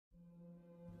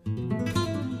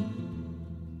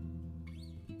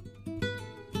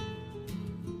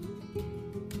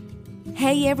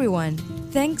Hey everyone!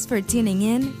 Thanks for tuning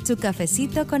in to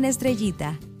Cafecito con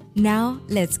Estrellita. Now,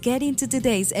 let's get into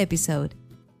today's episode.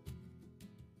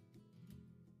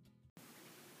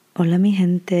 Hola mi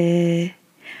gente.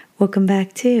 Welcome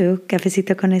back to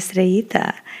Cafecito con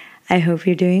Estrellita. I hope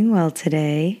you're doing well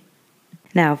today.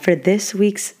 Now, for this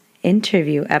week's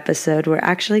interview episode, we're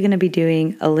actually going to be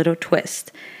doing a little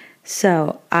twist.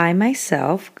 So, I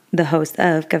myself, the host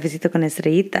of Cafecito con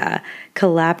Estrellita,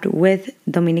 collabed with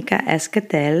Dominica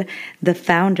Escatel, the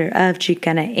founder of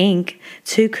Chicana Inc.,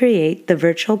 to create the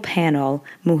virtual panel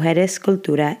Mujeres,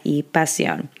 Cultura y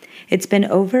Pasión. It's been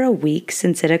over a week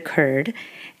since it occurred,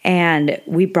 and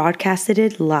we broadcasted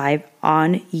it live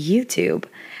on YouTube.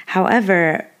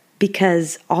 However,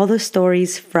 because all the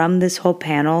stories from this whole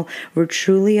panel were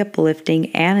truly uplifting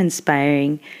and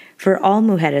inspiring for all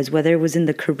mujeres, whether it was in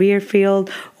the career field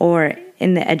or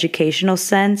in the educational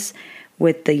sense,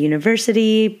 with the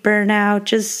university, burnout,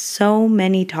 just so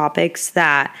many topics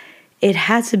that it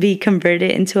had to be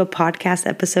converted into a podcast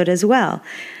episode as well.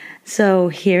 So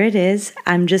here it is.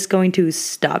 I'm just going to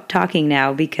stop talking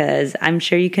now because I'm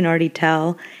sure you can already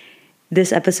tell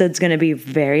this episode's going to be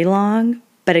very long.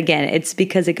 But again, it's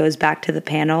because it goes back to the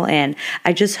panel, and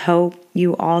I just hope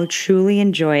you all truly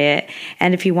enjoy it.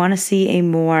 And if you want to see a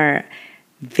more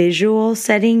visual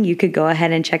setting, you could go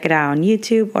ahead and check it out on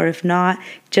YouTube, or if not,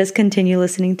 just continue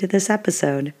listening to this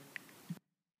episode.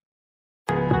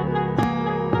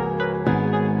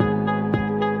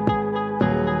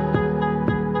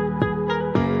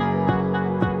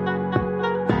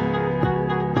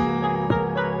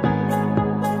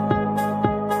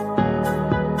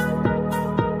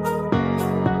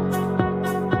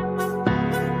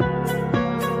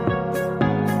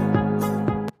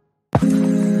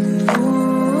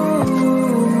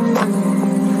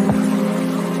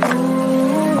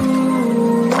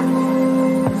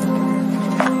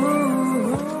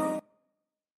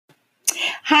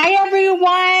 Hi,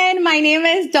 everyone. My name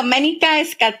is Dominica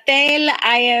Escatel.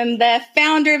 I am the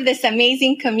founder of this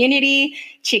amazing community,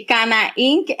 Chicana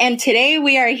Inc. And today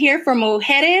we are here for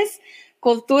Mujeres,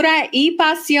 Cultura y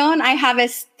Pasión. I have a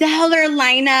stellar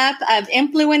lineup of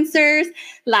influencers,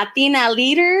 Latina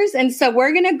leaders. And so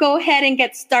we're going to go ahead and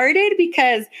get started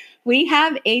because we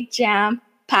have a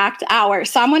jam-packed hour.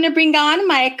 So I'm going to bring on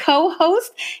my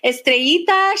co-host,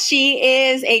 Estrellita. She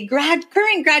is a current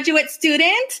graduate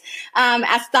student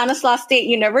at Stanislaus State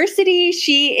University.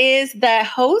 She is the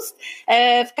host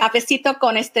of Cafecito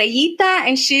con Estrellita,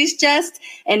 and she's just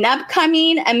an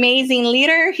upcoming amazing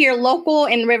leader here local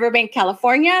in Riverbank,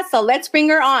 California. So let's bring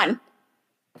her on.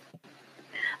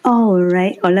 All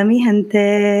right. Hola, mi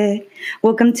gente.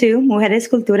 Welcome to Mujeres,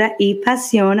 Cultura y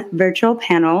Pasión virtual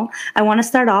panel. I want to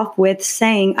start off with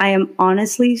saying I am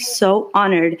honestly so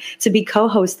honored to be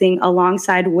co-hosting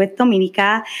alongside with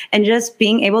Dominica and just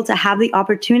being able to have the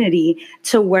opportunity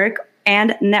to work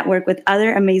and network with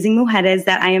other amazing mujeres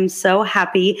that I am so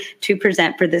happy to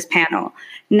present for this panel.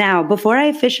 Now, before I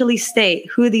officially state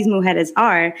who these mujeres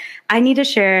are, I need to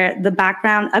share the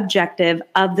background objective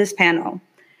of this panel.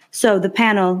 So the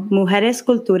panel, Mujeres,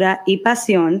 Cultura y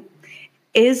Pasión,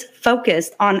 is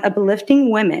focused on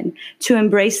uplifting women to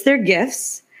embrace their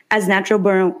gifts as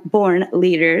natural-born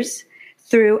leaders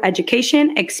through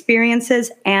education,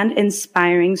 experiences, and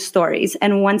inspiring stories.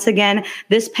 And once again,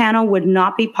 this panel would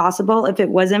not be possible if it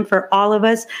wasn't for all of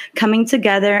us coming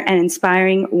together and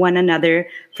inspiring one another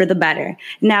for the better.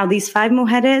 Now, these 5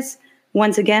 mujeres,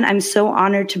 once again, I'm so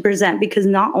honored to present because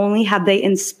not only have they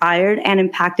inspired and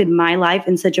impacted my life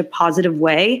in such a positive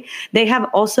way, they have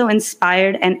also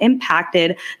inspired and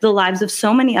impacted the lives of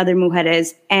so many other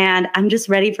mujeres. And I'm just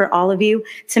ready for all of you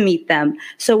to meet them.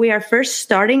 So we are first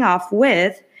starting off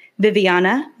with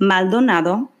Viviana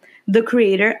Maldonado, the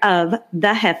creator of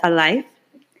The Jefa Life.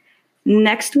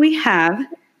 Next, we have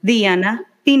Diana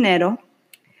Pinero,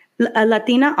 a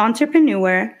Latina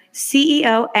entrepreneur,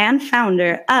 CEO and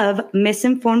founder of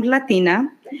Misinformed Latina,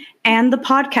 and the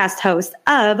podcast host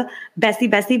of Bestie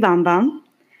Bestie Bam Bam.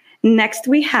 Next,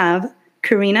 we have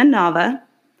Karina Nava,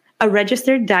 a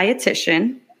registered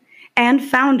dietitian and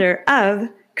founder of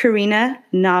Karina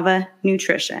Nava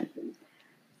Nutrition.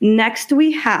 Next,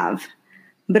 we have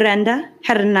Brenda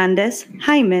Hernandez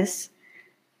Jaimes,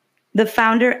 the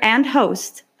founder and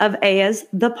host of Ellas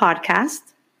the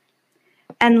Podcast.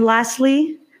 And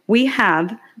lastly, we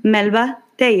have Melba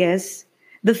Tellez,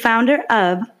 the founder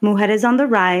of Mujeres on the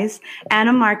Rise and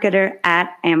a marketer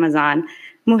at Amazon.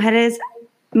 Mujeres,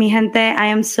 mi gente, I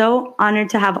am so honored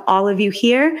to have all of you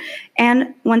here.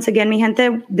 And once again, mi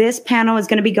gente, this panel is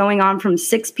going to be going on from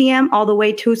 6 p.m. all the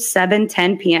way to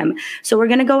 7:10 p.m. So we're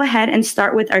going to go ahead and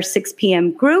start with our 6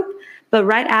 p.m. group. But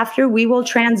right after, we will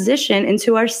transition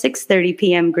into our 6:30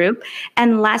 p.m. group.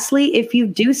 And lastly, if you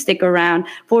do stick around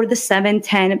for the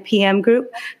 7:10 p.m. group,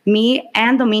 me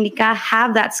and Dominica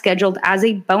have that scheduled as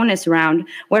a bonus round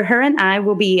where her and I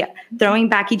will be throwing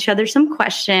back each other some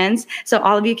questions so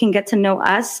all of you can get to know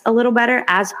us a little better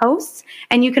as hosts.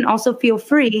 And you can also feel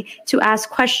free to ask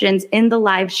questions in the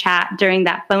live chat during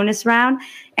that bonus round.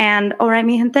 And all right,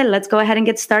 mi gente, let's go ahead and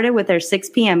get started with our 6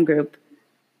 p.m. group.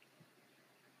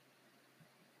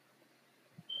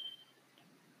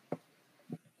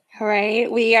 All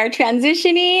right, we are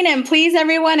transitioning, and please,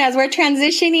 everyone, as we're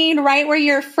transitioning, right where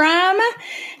you're from,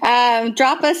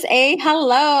 drop us a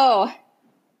hello.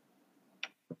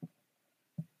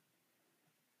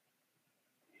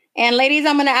 And ladies,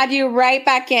 I'm going to add you right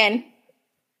back in.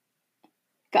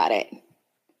 Got it.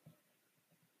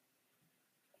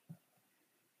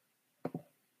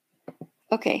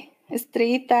 Okay,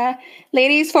 Estrellita.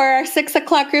 Ladies, for our 6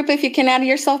 o'clock group, if you can add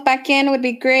yourself back in, would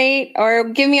be great. Or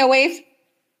give me a wave.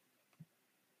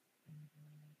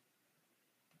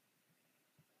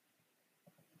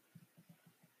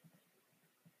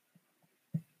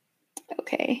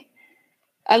 Okay.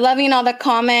 I'm loving all the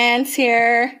comments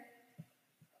here.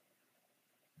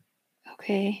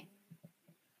 Okay.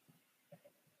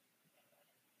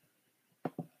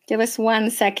 Give us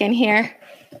 1 second here.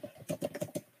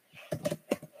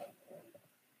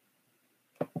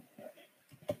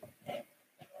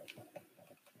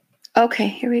 Okay,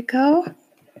 here we go.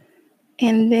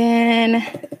 And then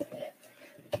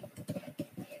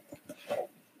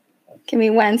give me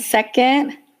 1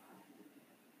 second.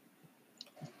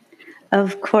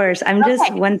 Of course. I'm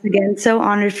just once again so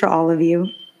honored for all of you.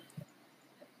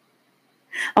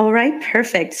 All right,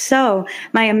 perfect. So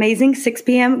my amazing 6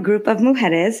 p.m. group of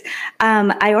mujeres,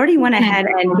 I already went ahead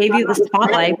and gave you the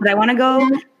spotlight, but I want to go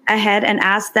ahead and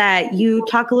ask that you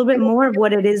talk a little bit more of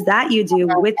what it is that you do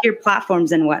with your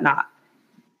platforms and whatnot.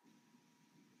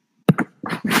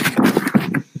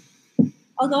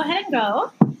 I'll go ahead and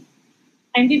go.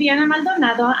 I'm Viviana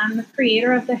Maldonado. I'm the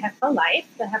creator of The Jefa Life.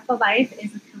 The Jefa Life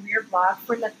is a career blog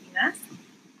for Latinas.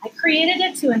 I created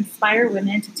it to inspire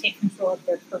women to take control of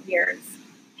their careers,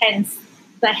 hence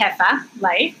The Jefa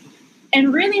Life.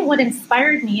 And really what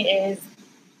inspired me is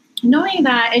knowing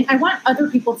that, and I want other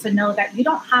people to know that you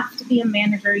don't have to be a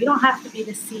manager, you don't have to be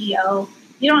the CEO,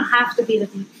 you don't have to be the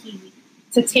VP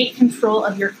to take control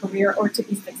of your career or to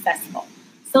be successful.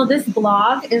 So this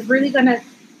blog is really going to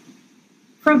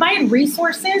provide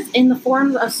resources in the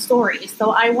form of stories. So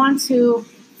I want to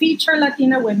feature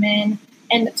Latina women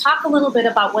and talk a little bit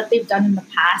about what they've done in the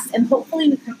past, and hopefully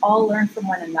we can all learn from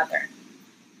one another.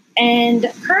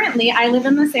 And currently I live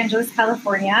in Los Angeles,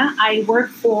 California. I work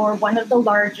for one of the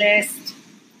largest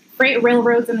freight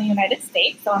railroads in the United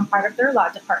States. So I'm part of their law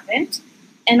department,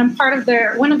 and I'm part of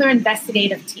one of their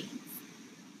investigative teams.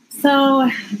 So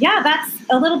yeah, that's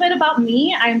a little bit about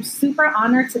me. I'm super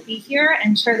honored to be here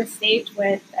and share the stage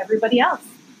with everybody else.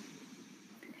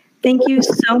 Thank you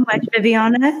so much,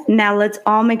 Viviana. Now let's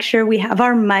all make sure we have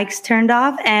our mics turned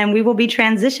off, and we will be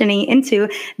transitioning into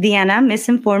Diana,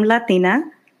 Misinformed Latina.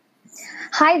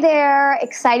 Hi there.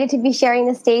 Excited to be sharing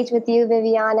the stage with you,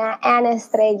 Viviana and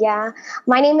Estrella.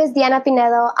 My name is Diana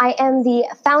Pinedo. I am the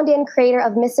founder and creator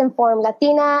of Misinformed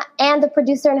Latina and the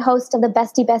producer and host of the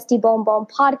Bestie Bestie Boom Boom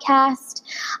podcast.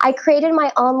 I created my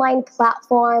online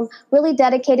platform really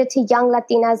dedicated to young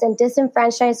Latinas and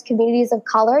disenfranchised communities of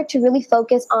color to really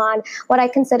focus on what I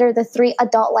consider the 3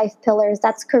 adult life pillars.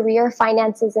 That's career,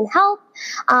 finances, and health.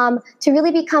 To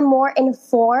really become more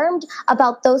informed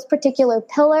about those particular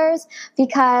pillars,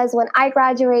 because when I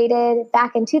graduated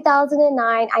back in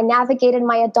 2009, I navigated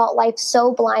my adult life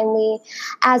so blindly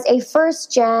as a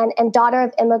first gen and daughter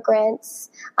of immigrants,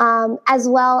 as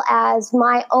well as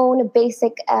my own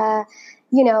basic,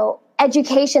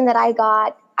 education that I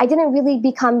got. I didn't really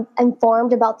become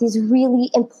informed about these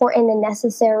really important and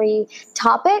necessary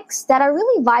topics that are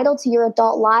really vital to your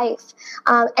adult life.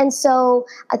 And so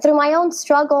through my own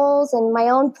struggles and my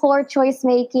own poor choice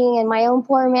making and my own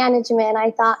poor management, I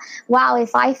thought, wow,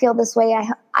 if I feel this way,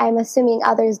 I'm assuming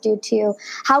others do too.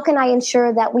 How can I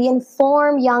ensure that we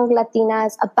inform young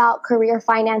Latinas about career,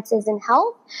 finances, and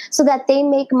health so that they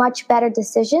make much better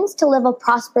decisions to live a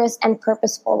prosperous and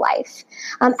purposeful life?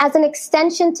 As an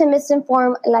extension to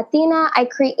Misinformed Latina, I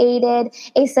created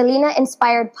a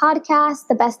Selena-inspired podcast,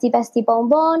 the Bestie Bestie Bon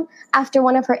Bon, after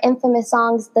one of her infamous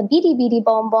songs, the Beady Beady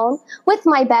Bon Bon, with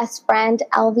my best friend,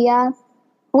 Elvia.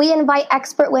 We invite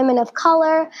expert women of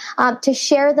color to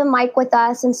share the mic with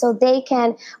us, and so they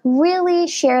can really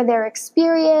share their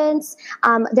experience,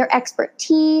 their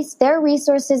expertise, their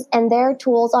resources, and their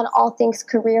tools on all things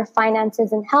career,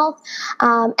 finances, and health.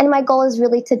 And my goal is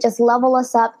really to just level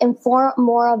us up, inform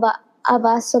more of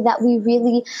us so that we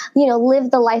really,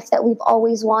 live the life that we've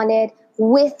always wanted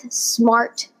with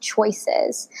smart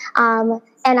choices.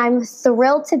 And I'm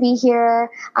thrilled to be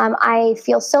here. I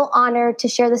feel so honored to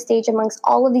share the stage amongst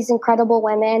all of these incredible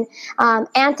women,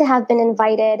 and to have been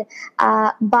invited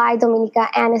by Dominica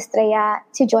and Estrella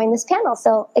to join this panel.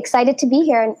 So excited to be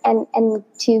here and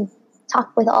to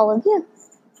talk with all of you.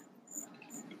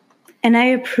 And I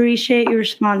appreciate your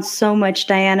response so much,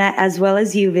 Diana, as well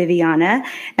as you, Viviana.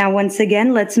 Now, once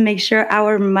again, let's make sure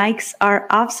our mics are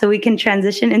off so we can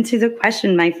transition into the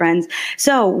question, my friends.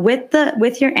 So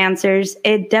with your answers,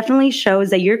 it definitely shows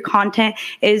that your content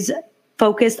is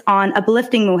focused on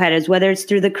uplifting mujeres, whether it's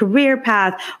through the career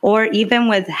path or even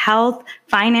with health,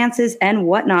 finances, and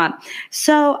whatnot.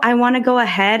 So I want to go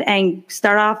ahead and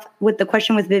start off with the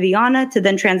question with Viviana to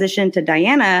then transition to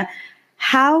Diana.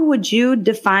 How would you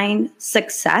define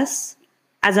success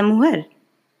as a mujer?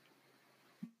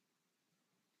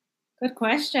 Good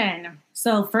question.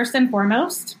 So first and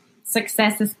foremost,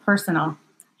 success is personal,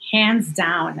 hands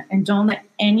down, and don't let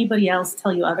anybody else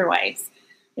tell you otherwise.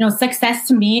 Success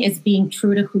to me is being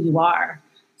true to who you are.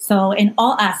 So in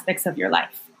all aspects of your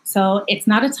life. So it's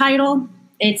not a title.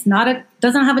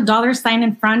 Doesn't have a dollar sign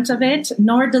in front of it,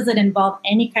 nor does it involve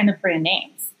any kind of brand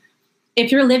names.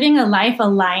 If you're living a life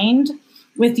aligned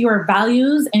with your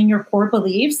values and your core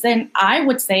beliefs, then I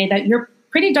would say that you're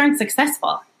pretty darn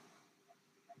successful.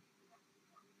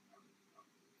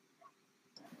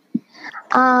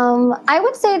 I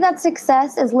would say that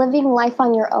success is living life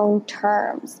on your own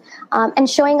terms, and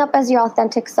showing up as your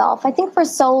authentic self. I think for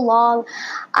so long,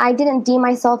 I didn't deem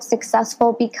myself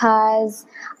successful because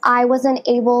I wasn't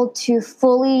able to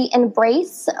fully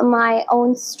embrace my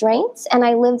own strengths, and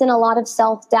I lived in a lot of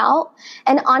self-doubt.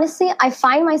 And honestly, I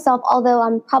find myself, although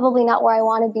I'm probably not where I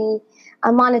want to be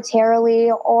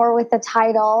monetarily or with a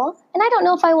title, and I don't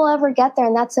know if I will ever get there,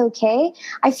 and that's okay.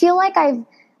 I feel like I've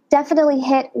definitely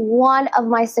hit one of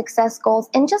my success goals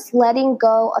in just letting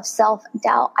go of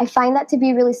self-doubt. I find that to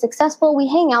be really successful. We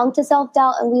hang on to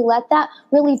self-doubt and we let that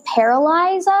really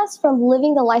paralyze us from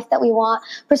living the life that we want,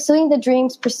 pursuing the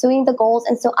dreams, pursuing the goals.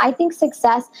 And so I think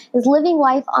success is living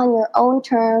life on your own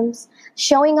terms,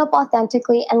 showing up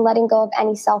authentically, and letting go of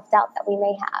any self-doubt that we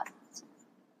may have.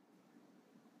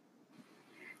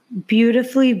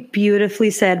 Beautifully, beautifully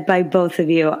said by both of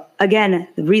you. Again,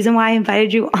 the reason why I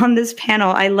invited you on this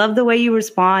panel, I love the way you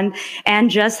respond and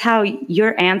just how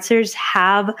your answers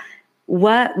have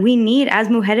what we need as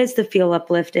mujeres to feel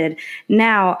uplifted.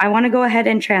 Now, I want to go ahead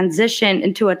and transition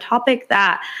into a topic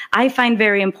that I find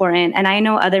very important, and I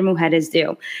know other mujeres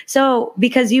do. So,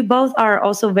 because you both are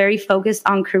also very focused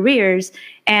on careers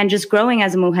and just growing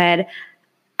as a mujer,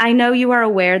 I know you are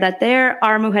aware that there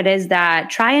are mujeres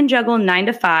that try and juggle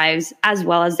 9-to-5s as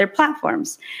well as their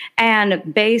platforms.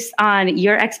 And based on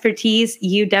your expertise,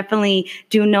 you definitely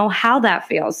do know how that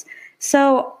feels.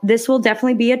 So this will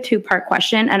definitely be a two-part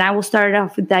question, and I will start it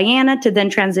off with Diana to then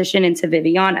transition into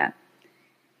Viviana.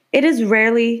 It is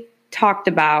rarely talked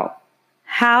about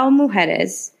how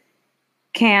mujeres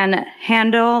can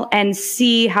handle and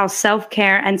see how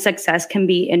self-care and success can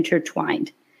be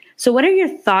intertwined. So what are your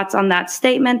thoughts on that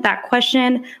statement, that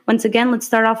question? Once again, let's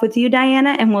start off with you,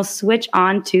 Diana, and we'll switch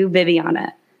on to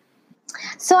Viviana.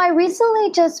 So I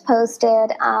recently just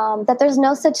posted that there's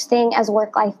no such thing as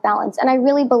work-life balance, and I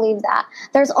really believe that.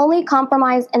 There's only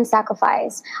compromise and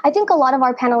sacrifice. I think a lot of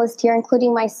our panelists here,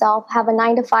 including myself, have a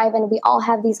 9-to-5, and we all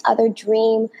have these other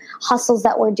dream hustles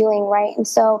that we're doing, right? And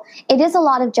so it is a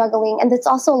lot of juggling, and it's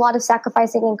also a lot of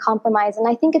sacrificing and compromise. And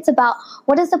I think it's about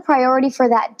what is the priority for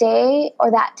that day or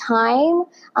that time,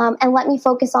 and let me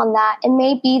focus on that. It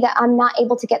may be that I'm not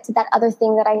able to get to that other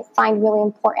thing that I find really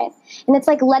important. And it's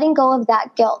like letting go of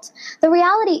that guilt. The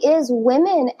reality is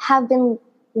women have been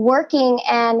working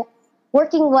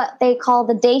what they call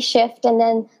the day shift and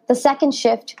then the second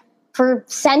shift for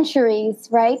centuries,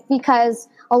 right? Because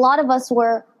a lot of us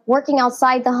were working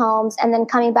outside the homes and then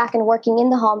coming back and working in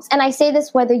the homes. And I say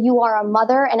this whether you are a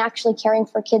mother and actually caring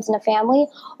for kids in a family,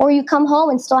 or you come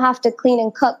home and still have to clean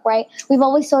and cook, right? We've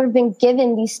always sort of been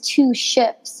given these two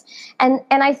shifts. And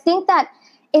I think that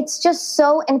it's just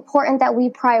so important that we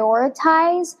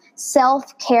prioritize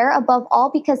self-care above all,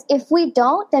 because if we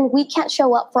don't, then we can't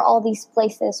show up for all these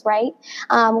places, right?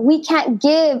 We can't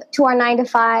give to our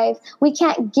 9-to-5. We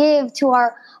can't give to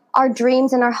our our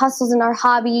dreams and our hustles and our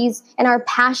hobbies and our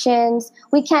passions.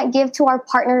 We can't give to our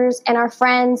partners and our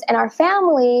friends and our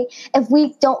family if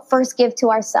we don't first give to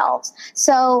ourselves.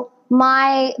 So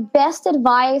my best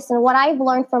advice and what I've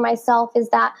learned for myself is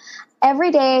that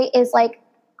every day is like,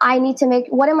 I need to make,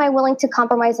 what am I willing to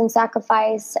compromise and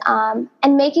sacrifice?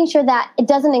 And making sure that it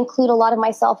doesn't include a lot of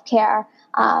my self-care.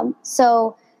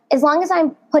 So as long as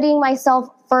I'm putting myself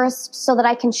first so that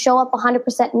I can show up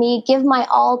 100% me, give my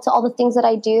all to all the things that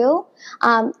I do,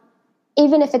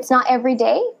 even if it's not every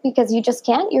day, because you just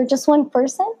can't, you're just one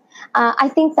person. I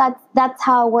think that's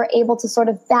how we're able to sort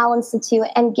of balance the two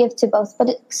and give to both. But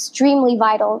it's extremely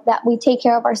vital that we take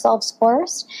care of ourselves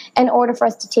first in order for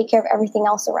us to take care of everything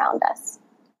else around us.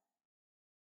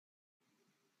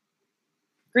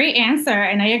 Great answer.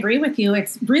 And I agree with you.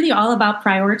 It's really all about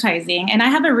prioritizing. And I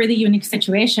have a really unique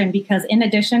situation because in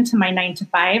addition to my 9 to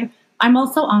 5, I'm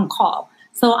also on call.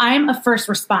 So I'm a first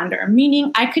responder,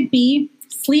 meaning I could be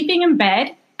sleeping in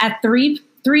bed at 3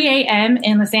 a.m.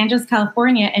 in Los Angeles,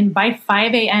 California, and by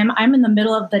 5 a.m., I'm in the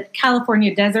middle of the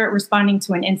California desert responding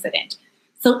to an incident.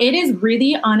 So it is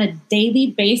really on a daily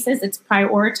basis. It's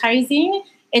prioritizing.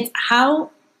 It's how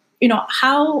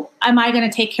am I going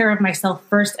to take care of myself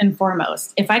first and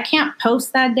foremost? If I can't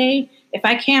post that day, if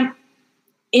I can't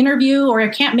interview or I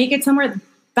can't make it somewhere,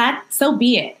 that so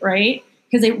be it, right?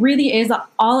 Because it really is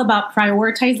all about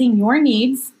prioritizing your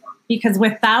needs, because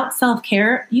without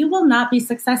self-care, you will not be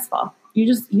successful.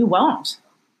 You won't.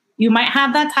 You might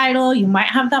have that title, you might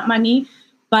have that money,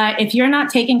 but if you're not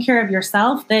taking care of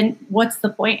yourself, then what's the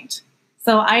point?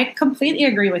 So I completely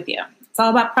agree with you. It's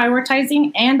all about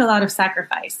prioritizing and a lot of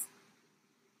sacrifice.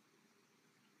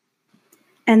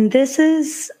 And this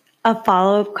is a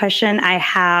follow-up question I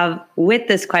have with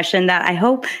this question that I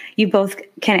hope you both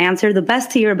can answer the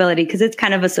best to your ability, because it's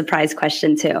kind of a surprise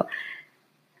question too.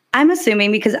 I'm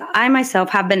assuming, because I myself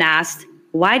have been asked,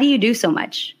 why do you do so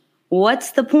much?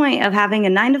 What's the point of having a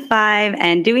 9 to 5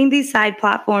 and doing these side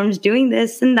platforms, doing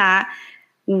this and that?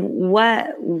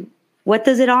 What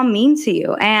does it all mean to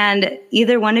you? And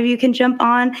either one of you can jump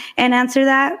on and answer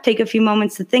that. Take a few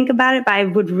moments to think about it, but I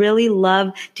would really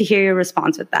love to hear your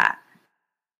response with that.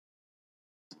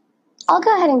 I'll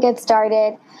go ahead and get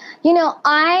started.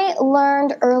 I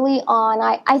learned early on,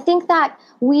 I think that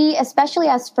we, especially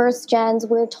as first gens,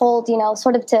 we're told,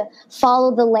 sort of to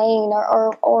follow the lane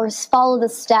or follow the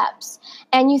steps.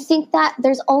 And you think that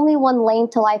there's only one lane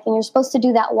to life and you're supposed to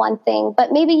do that one thing,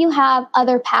 but maybe you have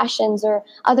other passions or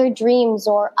other dreams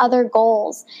or other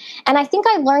goals. And I think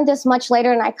I learned this much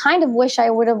later, and I kind of wish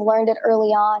I would have learned it early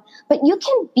on, but you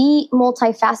can be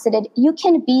multifaceted. You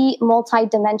can be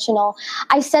multidimensional.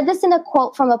 I said this in a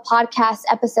quote from a podcast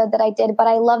episode that I did, but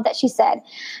I love that she said,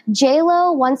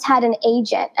 J-Lo once had an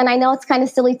agent. And I know it's kind of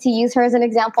silly to use her as an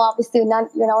example. Obviously,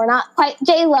 we're not quite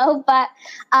J-Lo, but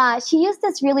she used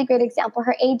this really great example.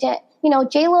 Her agent,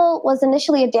 J-Lo was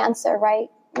initially a dancer, right?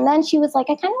 And then she was like,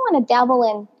 I kind of want to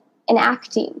dabble in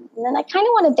acting. And then I kind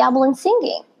of want to dabble in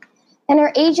singing. And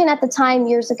her agent at the time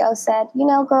years ago said,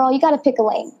 girl, you got to pick a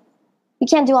lane. You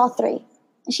can't do all three.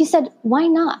 And she said, why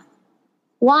not?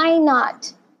 Why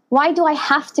not? Why do I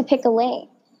have to pick a lane?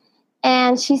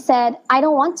 And she said, I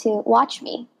don't want to. Watch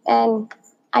me. And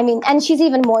she's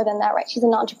even more than that, right? She's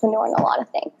an entrepreneur in a lot of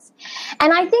things.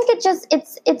 And I think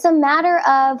it's a matter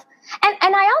of,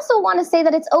 and I also want to say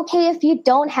that it's okay if you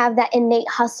don't have that innate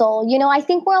hustle. I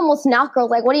think we're almost knock girls.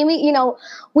 Like, what do you mean?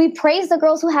 We praise the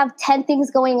girls who have 10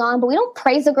 things going on, but we don't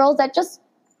praise the girls that just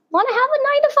want to have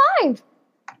a 9 to 5.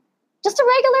 Just a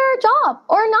regular job,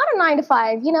 or not a 9 to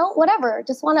 5, whatever.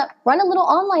 Just want to run a little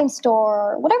online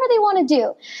store, or whatever they want to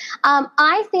do.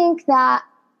 I think that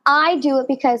I do it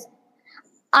because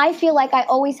I feel like I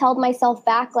always held myself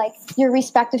back. Like, you're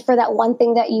respected for that one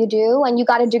thing that you do, and you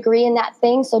got a degree in that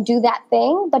thing, so do that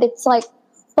thing. But it's like,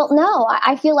 but no,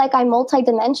 I feel like I'm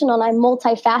multidimensional and I'm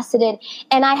multifaceted,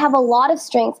 and I have a lot of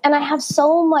strengths, and I have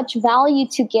so much value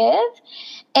to give.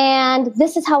 And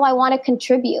this is how I want to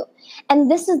contribute.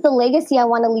 And this is the legacy I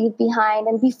want to leave behind.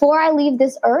 And before I leave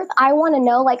this earth, I want to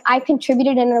know, like, I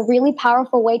contributed in a really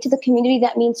powerful way to the community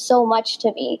that means so much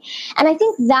to me. And I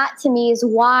think that, to me, is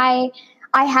why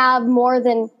I have more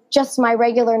than just my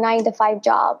regular 9 to 5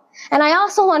 job. And I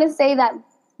also want to say that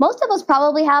most of us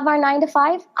probably have our 9 to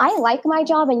 5. I like my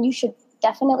job, and you should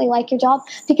definitely like your job,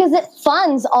 because it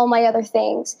funds all my other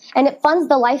things, and it funds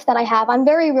the life that I have. I'm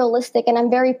very realistic, and I'm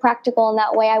very practical in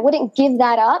that way. I wouldn't give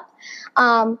that up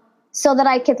so that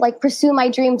I could pursue my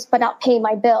dreams but not pay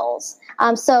my bills.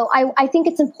 So I think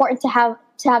it's important to have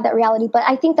that reality. But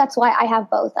I think that's why I have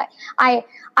both. I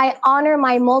honor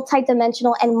my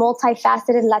multidimensional and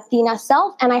multifaceted Latina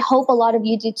self, and I hope a lot of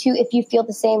you do too if you feel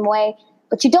the same way.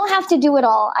 But you don't have to do it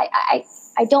all.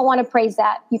 I don't want to praise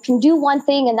that. You can do one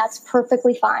thing and that's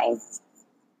perfectly fine.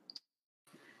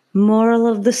 Moral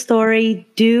of the story,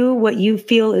 do what you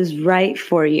feel is right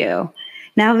for you.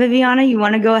 Now, Viviana, you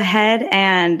want to go ahead,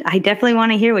 and I definitely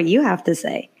want to hear what you have to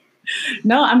say.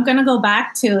 No, I'm going to go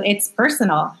back to it's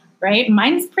personal, right?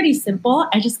 Mine's pretty simple.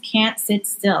 I just can't sit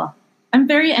still. I'm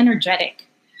very energetic.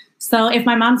 So if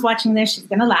my mom's watching this, she's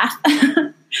going to laugh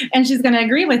and she's going to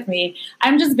agree with me.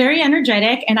 I'm just very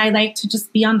energetic and I like to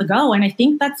just be on the go. And I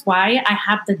think that's why I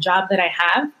have the job that I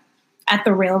have at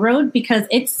the railroad, because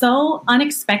it's so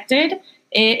unexpected.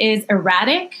 It is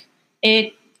erratic.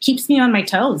 It keeps me on my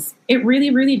toes. It really,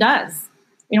 really does.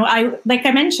 You know, like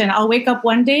I mentioned, I'll wake up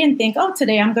one day and think, oh,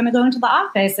 today I'm going to go into the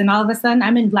office. And all of a sudden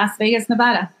I'm in Las Vegas,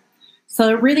 Nevada. So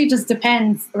it really just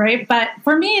depends, right? But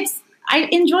for me, I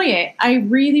enjoy it. I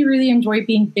really, really enjoy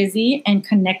being busy and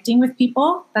connecting with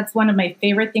people. That's one of my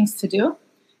favorite things to do.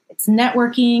 It's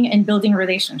networking and building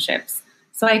relationships.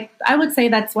 So I would say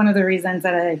that's one of the reasons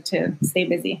that I like to stay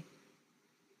busy.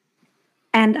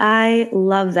 And I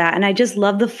love that. And I just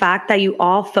love the fact that you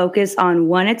all focus on,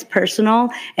 one, it's personal,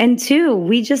 and two,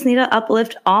 we just need to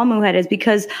uplift all mujeres,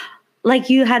 because like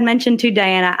you had mentioned too,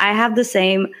 Diana, I have the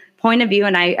same point of view.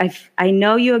 And I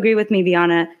know you agree with me,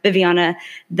 Viviana,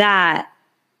 that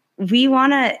we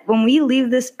want to, when we leave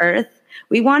this earth,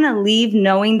 we want to leave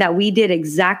knowing that we did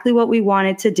exactly what we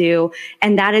wanted to do.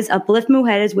 And that is uplift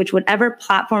mujeres, which whatever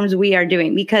platforms we are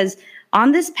doing, because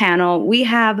on this panel, we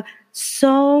have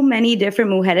so many different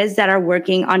mujeres that are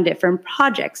working on different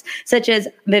projects, such as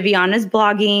Viviana's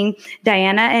blogging,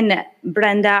 Diana and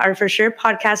Brenda are for sure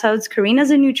podcast hosts,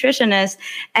 Karina's a nutritionist,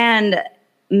 and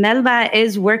Melba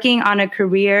is working on a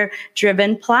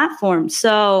career-driven platform.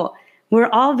 So we're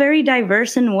all very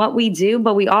diverse in what we do,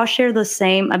 but we all share the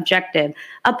same objective,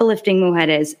 uplifting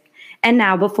mujeres. And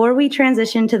now, before we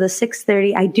transition to the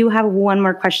 6:30, I do have one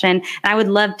more question, and I would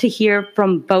love to hear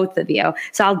from both of you.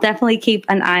 So I'll definitely keep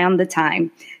an eye on the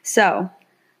time. So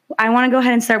I want to go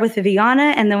ahead and start with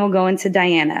Viviana, and then we'll go into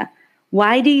Diana.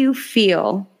 Why do you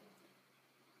feel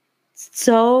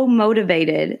so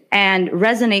motivated and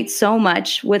resonate so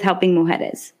much with helping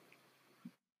mujeres?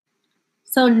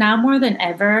 So now more than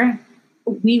ever,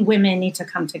 we women need to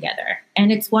come together.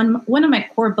 And it's one of my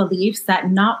core beliefs that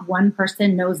not one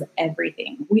person knows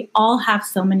everything. We all have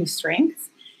so many strengths.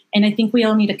 And I think we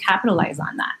all need to capitalize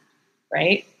on that,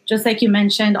 right? Just like you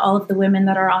mentioned, all of the women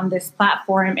that are on this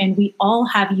platform, and we all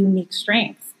have unique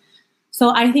strengths.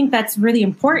 So I think that's really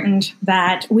important,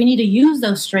 that we need to use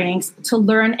those strengths to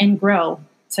learn and grow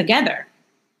together.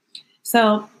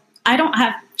 So I don't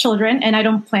have children and I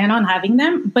don't plan on having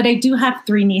them, but I do have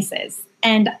 3 nieces.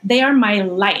 And they are my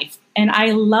life, and I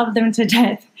love them to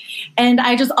death. And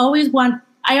I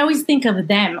always think of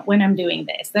them when I'm doing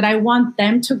this, that I want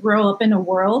them to grow up in a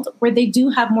world where they do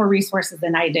have more resources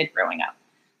than I did growing up.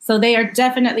 So they are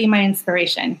definitely my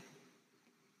inspiration.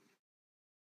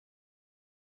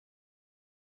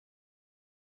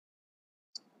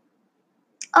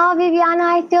 Oh, Viviana,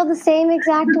 I feel the same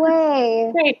exact way.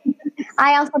 Great.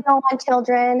 I also don't want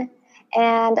children,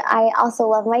 and I also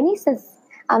love my nieces.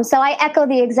 So I echo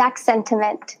the exact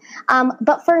sentiment.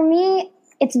 But for me,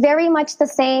 it's very much the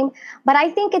same. But I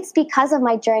think it's because of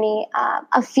my journey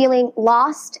of feeling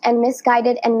lost and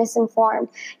misguided and misinformed.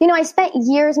 You know, I spent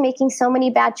years making so many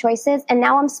bad choices, and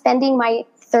now I'm spending my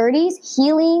 30s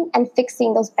healing and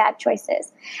fixing those bad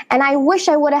choices. And I wish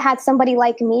I would have had somebody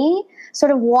like me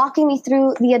sort of walking me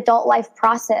through the adult life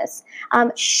process,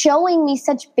 showing me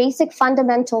such basic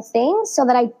fundamental things so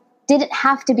that I didn't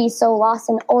have to be so lost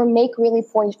or make really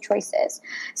poor choices.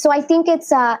 So I think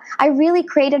it's, I really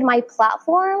created my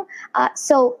platform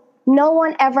so no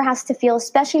one ever has to feel,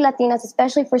 especially Latinas,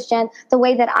 especially first gen, the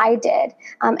way that I did.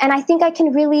 And I think I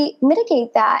can really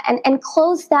mitigate that and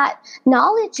close that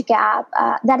knowledge gap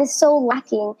that is so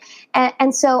lacking.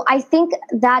 And so I think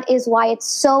that is why it's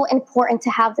so important to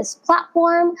have this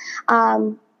platform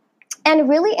and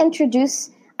really introduce,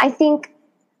 I think,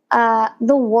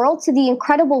 the world to the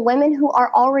incredible women who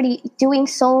are already doing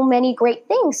so many great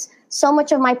things. So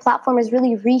much of my platform is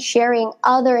really resharing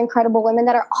other incredible women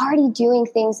that are already doing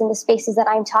things in the spaces that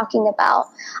I'm talking about,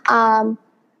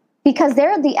 because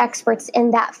they're the experts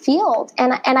in that field.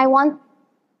 And I want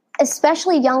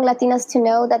especially young Latinas to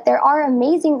know that there are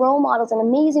amazing role models and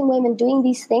amazing women doing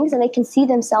these things, and they can see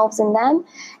themselves in them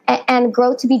and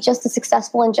grow to be just as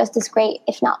successful and just as great,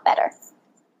 if not better.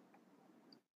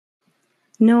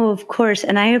 No, of course.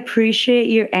 And I appreciate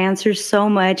your answers so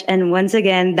much. And once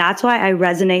again, that's why I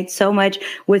resonate so much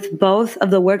with both of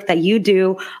the work that you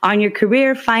do on your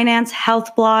career, finance,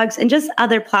 health blogs, and just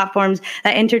other platforms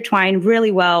that intertwine really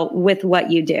well with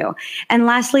what you do. And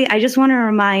lastly, I just want to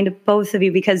remind both of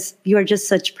you, because you are just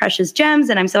such precious gems,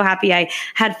 and I'm so happy I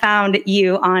had found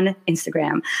you on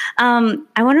Instagram.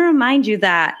 I want to remind you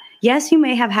that yes, you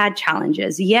may have had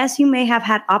challenges. Yes, you may have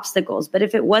had obstacles, but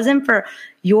if it wasn't for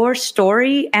your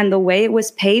story and the way it was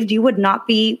paved, you would not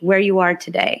be where you are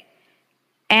today.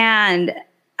 And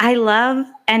I love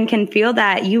and can feel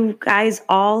that you guys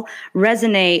all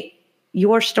resonate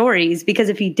your stories, because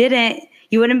if you didn't,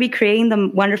 you wouldn't be creating the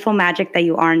wonderful magic that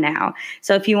you are now.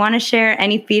 So if you want to share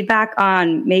any feedback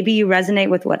on maybe you resonate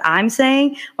with what I'm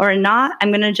saying or not,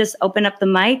 I'm going to just open up the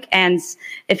mic. And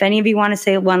if any of you want to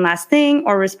say one last thing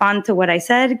or respond to what I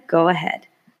said, go ahead.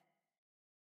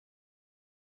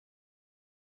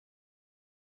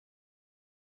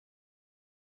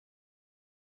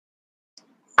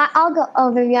 I'll go.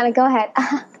 Oh, Viviana, go ahead.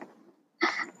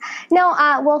 No,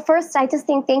 well, first, I just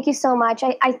think thank you so much.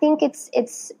 I think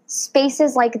it's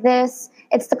spaces like this.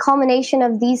 It's the culmination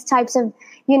of these types of,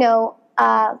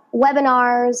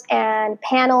 webinars and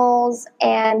panels,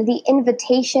 and the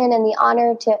invitation and the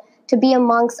honor to be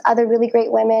amongst other really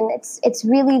great women. It's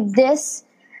really this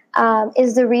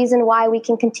is the reason why we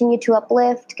can continue to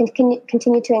uplift,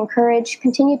 continue to encourage,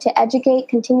 continue to educate,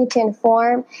 continue to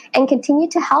inform, and continue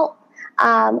to help.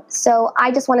 So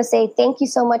I just want to say thank you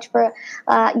so much for,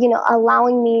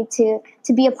 allowing me to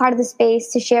be a part of the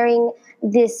space, to sharing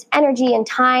this energy and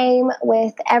time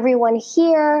with everyone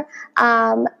here.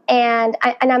 And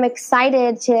I'm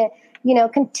excited to,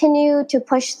 continue to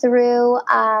push through,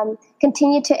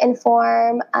 continue to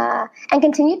inform, and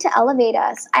continue to elevate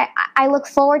us. I look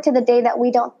forward to the day that we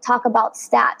don't talk about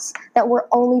stats, that we're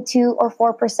only 2 or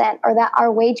 4%, or that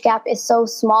our wage gap is so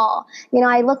small.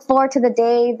 I look forward to the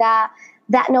day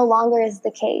that no longer is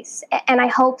the case. And I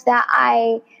hope that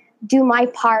I do my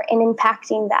part in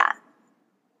impacting that.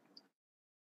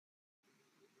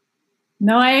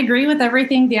 No, I agree with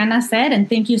everything Diana said, and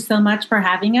thank you so much for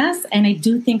having us. And I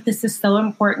do think this is so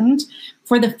important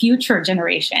for the future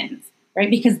generations, right?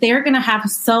 Because they're going to have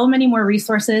so many more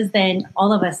resources than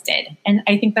all of us did. And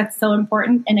I think that's so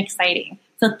important and exciting.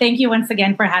 So thank you once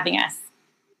again for having us.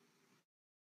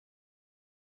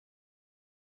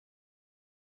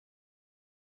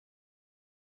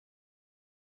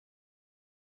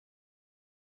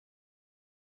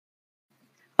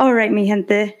 All right, mi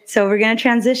gente. So we're going to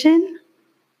transition.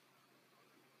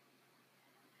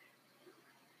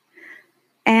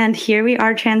 And here we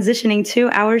are transitioning to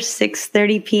our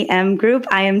 6:30 p.m. group.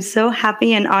 I am so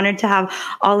happy and honored to have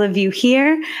all of you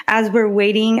here. As we're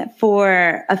waiting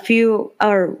for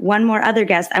one more other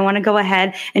guest, I want to go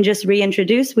ahead and just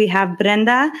reintroduce. We have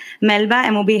Brenda, Melba,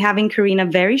 and we'll be having Karina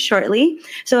very shortly.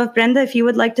 So Brenda, if you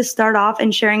would like to start off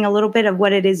and sharing a little bit of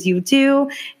what it is you do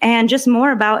and just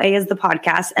more about Ellas the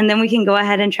podcast, and then we can go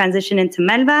ahead and transition into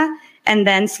Melba and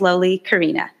then slowly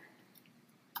Karina.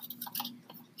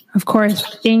 Of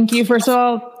course. Thank you. First of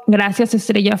all, gracias,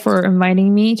 Estrella, for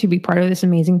inviting me to be part of this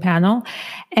amazing panel.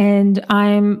 And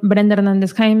I'm Brenda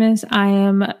Hernandez Jaimes. I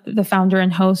am the founder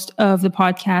and host of the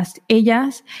podcast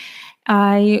Ellas.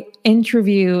 I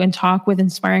interview and talk with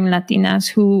inspiring Latinas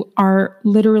who are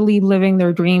literally living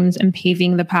their dreams and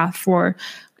paving the path for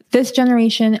this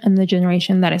generation and the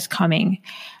generation that is coming.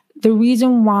 The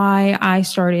reason why I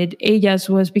started Ellas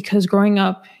was because growing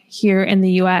up here in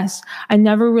the US, I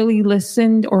never really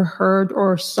listened or heard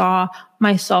or saw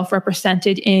myself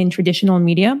represented in traditional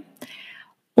media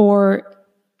or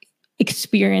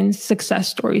experienced success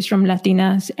stories from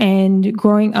Latinas. And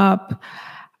growing up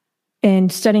and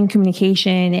studying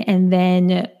communication and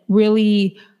then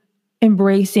really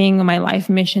embracing my life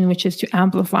mission, which is to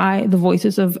amplify the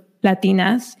voices of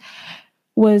Latinas,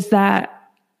 was that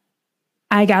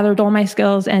I gathered all my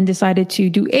skills and decided to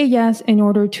do Ellas in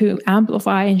order to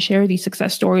amplify and share these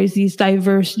success stories, these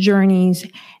diverse journeys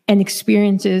and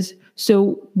experiences,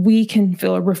 so we can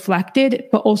feel reflected,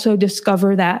 but also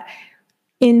discover that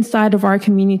inside of our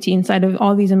community, inside of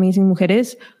all these amazing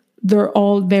mujeres, they're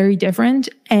all very different.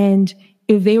 And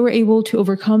if they were able to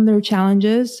overcome their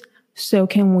challenges, so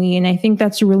can we. And I think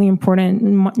that's really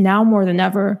important now more than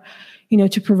ever,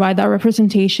 to provide that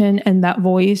representation and that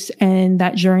voice and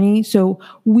that journey so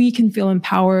we can feel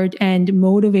empowered and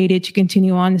motivated to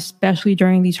continue on, especially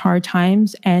during these hard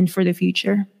times and for the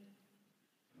future.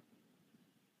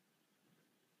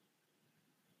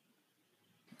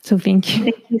 So thank you.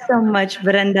 Thank you so much,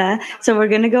 Brenda. So we're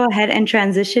going to go ahead and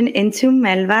transition into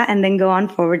Melba and then go on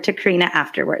forward to Karina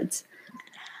afterwards.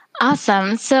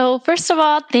 Awesome. So first of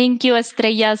all, thank you,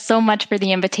 Estrella, so much for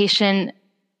the invitation.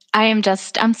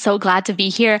 I'm so glad to be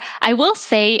here. I will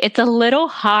say it's a little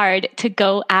hard to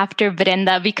go after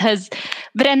Brenda because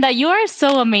Brenda, you are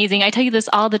so amazing. I tell you this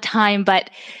all the time, but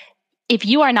if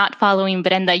you are not following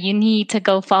Brenda, you need to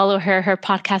go follow her. Her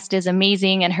podcast is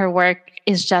amazing and her work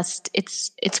is just,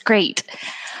 it's great.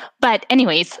 But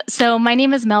anyways, so my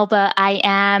name is Melba. I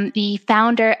am the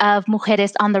founder of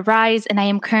Mujeres on the Rise, and I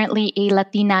am currently a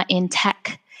Latina in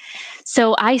tech.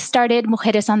 So I started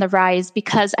Mujeres on the Rise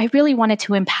because I really wanted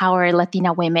to empower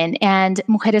Latina women, and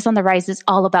Mujeres on the Rise is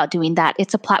all about doing that.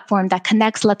 It's a platform that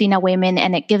connects Latina women,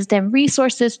 and it gives them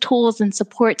resources, tools, and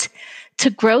support to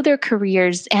grow their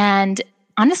careers and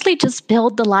honestly just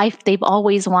build the life they've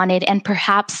always wanted and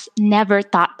perhaps never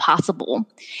thought possible.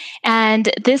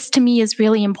 And this to me is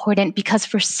really important because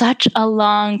for such a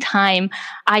long time,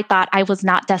 I thought I was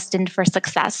not destined for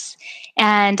success.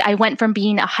 And I went from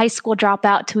being a high school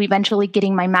dropout to eventually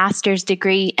getting my master's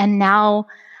degree. And now,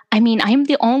 I'm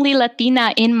the only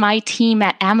Latina in my team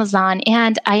at Amazon.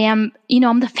 And I'm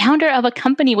the founder of a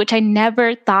company which I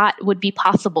never thought would be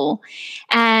possible.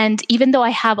 And even though I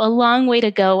have a long way to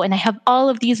go and I have all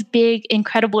of these big,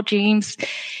 incredible dreams,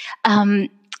 I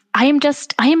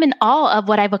am in awe of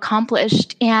what I've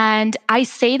accomplished. And I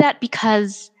say that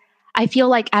because I feel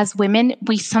like as women,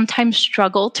 we sometimes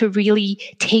struggle to really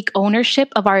take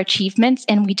ownership of our achievements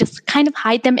and we just kind of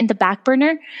hide them in the back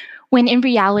burner, when in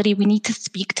reality, we need to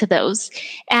speak to those.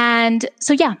 And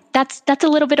so, yeah, that's a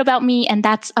little bit about me. And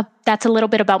that's a little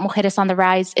bit about Mujeres on the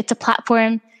Rise. It's a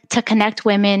platform to connect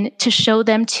women, to show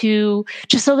them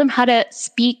how to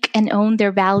speak and own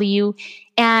their value,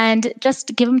 and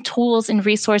just give them tools and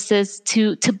resources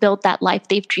to build that life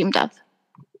they've dreamed of.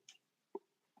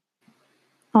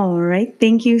 All right.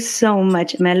 Thank you so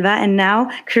much, Melba. And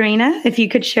now, Karina, if you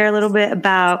could share a little bit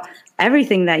about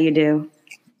everything that you do.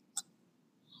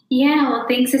 Yeah, well,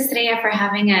 thanks, Estrella, for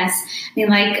having us.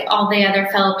 Like all the other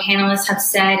fellow panelists have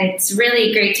said, it's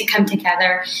really great to come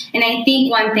together. And I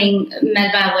think one thing,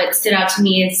 Melba, what stood out to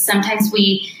me is sometimes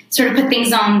we sort of put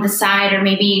things on the side or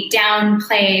maybe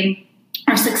downplay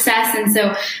our success. And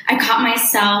so I caught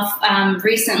myself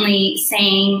recently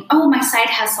saying, oh, my side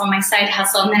hustle.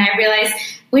 And then I realized,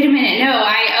 wait a minute, no,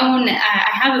 I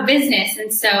have a business.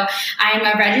 And so I'm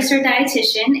a registered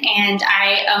dietitian and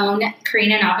I own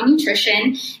Karina Nava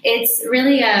Nutrition. It's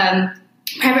really a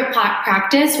private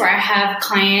practice where I have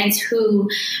clients who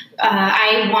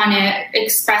I want to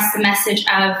express the message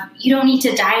of you don't need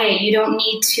to diet. You don't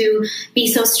need to be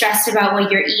so stressed about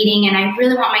what you're eating. And I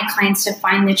really want my clients to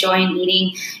find the joy in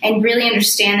eating and really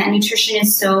understand that nutrition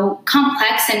is so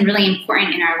complex and really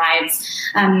important in our lives.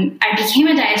 I became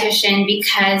a dietitian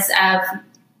because of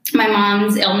my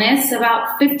mom's illness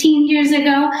about 15 years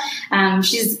ago.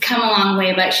 She's come a long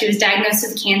way, but she was diagnosed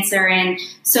with cancer, and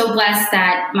so blessed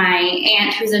that my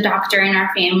aunt, who's a doctor in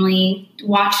our family,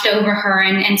 watched over her.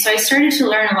 And so I started to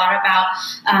learn a lot about,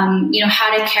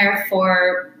 how to care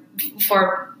for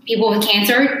people with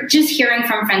cancer, just hearing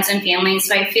from friends and family.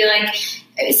 So I feel like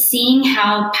seeing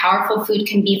how powerful food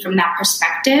can be from that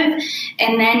perspective,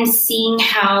 and then seeing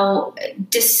how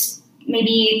this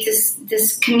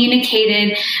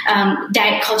communicated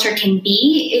diet culture can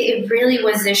be, it really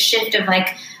was this shift of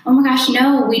like, oh my gosh,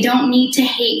 no, we don't need to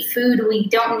hate food. We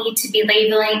don't need to be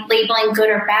labeling good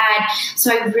or bad.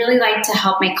 So I really like to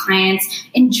help my clients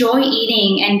enjoy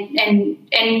eating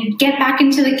and get back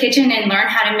into the kitchen and learn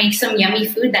how to make some yummy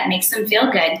food that makes them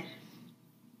feel good.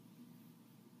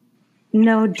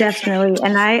 No, definitely.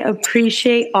 And I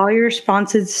appreciate all your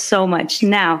responses so much.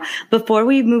 Now, before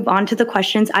we move on to the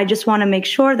questions, I just want to make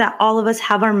sure that all of us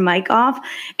have our mic off.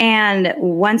 And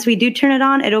once we do turn it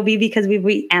on, it'll be because we'll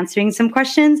be answering some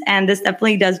questions. And this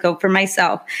definitely does go for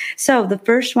myself. So the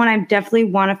first one I definitely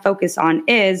want to focus on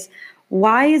is,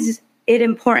 why is it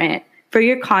important for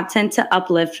your content to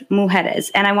uplift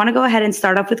mujeres? And I want to go ahead and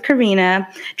start off with Karina,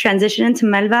 transition into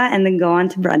Melba, and then go on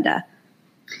to Brenda.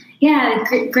 Yeah,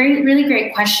 great, really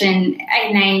great question.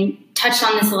 And I touched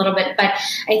on this a little bit, but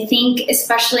I think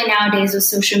especially nowadays with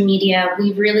social media,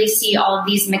 we really see all of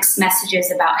these mixed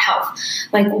messages about health,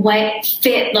 like what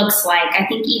fit looks like. I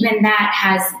think even that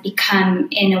has become,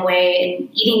 in a way, an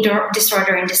eating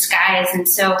disorder in disguise. And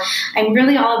so I'm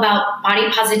really all about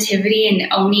body positivity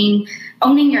and owning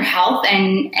your health,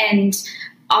 and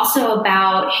also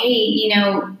about, hey,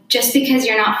 just because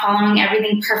you're not following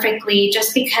everything perfectly,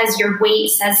 just because your weight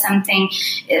says something,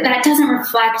 that doesn't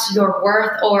reflect your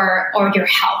worth or your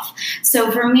health.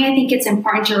 So for me, I think it's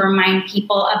important to remind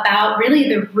people about really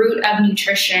the root of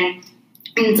nutrition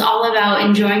And it's all about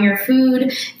enjoying your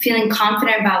food, feeling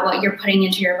confident about what you're putting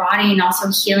into your body, and also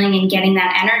healing and getting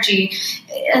that energy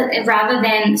rather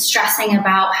than stressing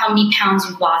about how many pounds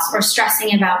you've lost or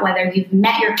stressing about whether you've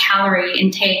met your calorie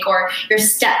intake or your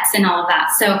steps and all of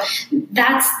that. So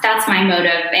that's my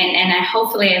motive. And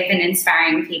hopefully I've been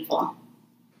inspiring people.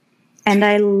 And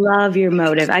I love your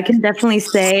motive. I can definitely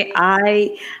say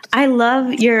I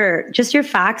love your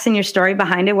facts and your story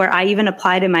behind it, where I even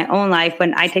applied in my own life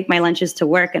when I take my lunches to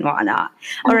work and whatnot.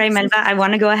 All right, Melba, I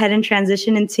want to go ahead and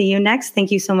transition into you next. Thank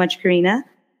you so much, Karina.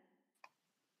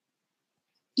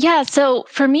 Yeah, so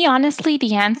for me, honestly,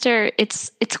 the answer, it's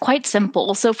quite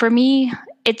simple. So for me,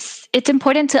 it's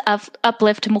important to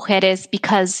uplift mujeres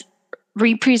because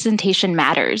representation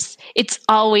matters. It's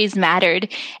always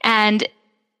mattered. And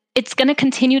it's going to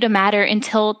continue to matter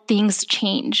until things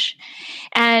change.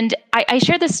 And I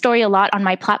share this story a lot on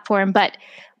my platform, but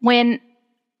when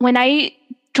I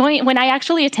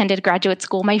actually attended graduate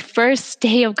school, my first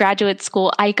day of graduate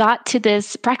school, I got to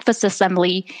this breakfast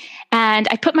assembly and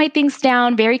I put my things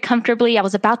down very comfortably. I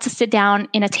was about to sit down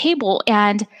in a table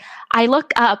and I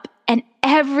look up and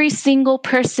every single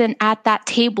person at that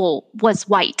table was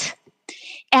white.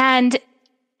 And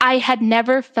I had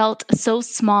never felt so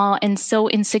small and so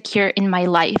insecure in my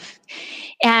life.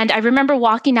 And I remember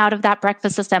walking out of that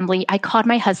breakfast assembly, I called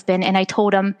my husband and I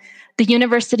told him, the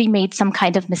university made some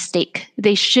kind of mistake.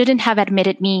 They shouldn't have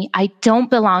admitted me. I don't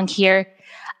belong here.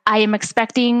 I am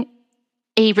expecting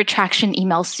a retraction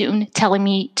email soon telling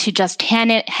me to just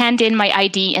hand in my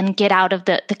ID and get out of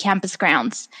the campus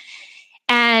grounds.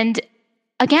 And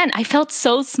again, I felt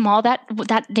so small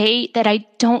that day that I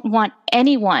don't want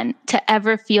anyone to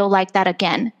ever feel like that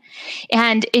again.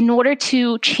 And in order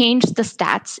to change the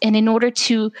stats and in order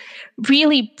to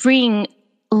really bring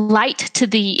light to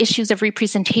the issues of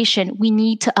representation, we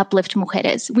need to uplift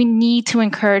mujeres. We need to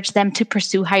encourage them to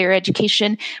pursue higher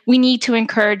education. We need to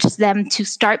encourage them to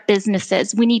start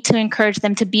businesses. We need to encourage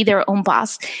them to be their own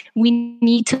boss. We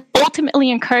need to ultimately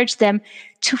encourage them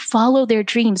to follow their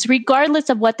dreams, regardless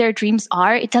of what their dreams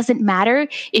are. It doesn't matter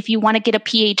if you want to get a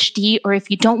PhD or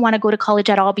if you don't want to go to college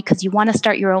at all because you want to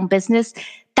start your own business.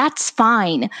 That's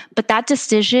fine. But that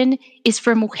decision is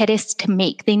for mujeres to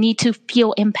make. They need to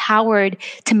feel empowered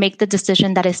to make the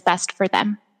decision that is best for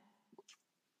them.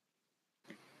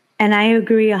 And I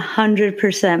agree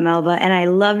 100%, Melba. And I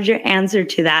loved your answer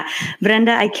to that.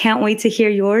 Brenda, I can't wait to hear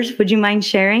yours. Would you mind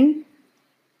sharing?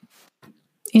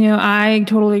 I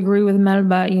totally agree with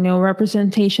Melba.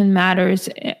 Representation matters.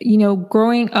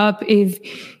 Growing up, if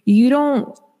you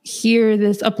don't hear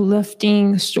this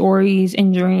uplifting stories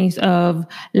and journeys of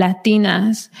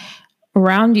Latinas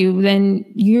around you, then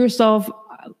you yourself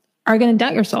are going to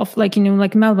doubt yourself. Like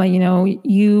Melba,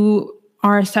 you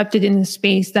are accepted in a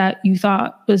space that you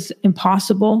thought was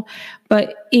impossible.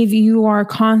 But if you are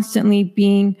constantly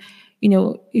being,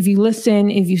 if you listen,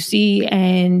 if you see,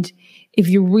 and if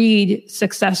you read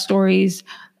success stories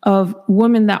of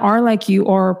women that are like you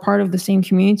or are part of the same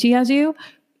community as you,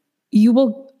 you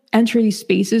will enter these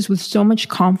spaces with so much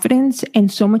confidence and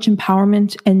so much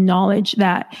empowerment and knowledge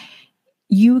that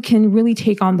you can really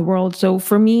take on the world. So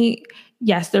for me,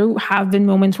 yes, there have been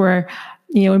moments where,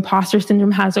 imposter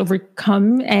syndrome has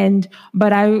overcome,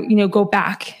 but I, go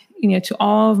back, to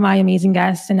all of my amazing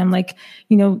guests and I'm like,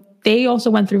 they also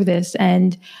went through this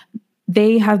and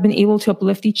they have been able to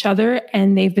uplift each other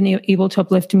and they've been able to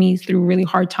uplift me through really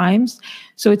hard times.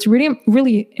 So it's really,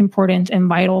 really important and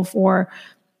vital for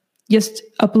just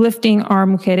uplifting our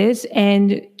mujeres.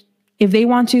 And if they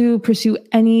want to pursue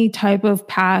any type of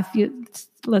path,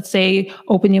 let's say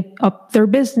opening up their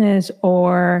business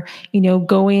or,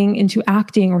 going into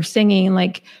acting or singing,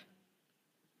 like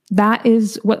that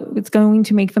is what's going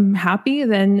to make them happy,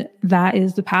 then that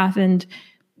is the path. And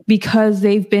because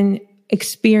they've been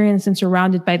experienced and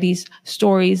surrounded by these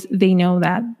stories, they know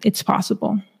that it's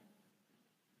possible.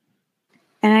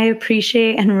 And I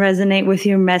appreciate and resonate with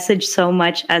your message so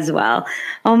much as well.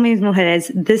 Oh, mis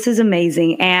mujeres, this is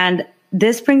amazing. And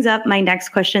this brings up my next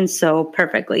question so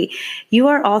perfectly. You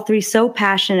are all three so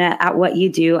passionate at what you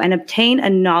do and obtain a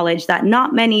knowledge that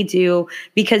not many do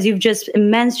because you've just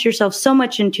immersed yourself so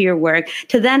much into your work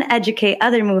to then educate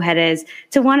other mujeres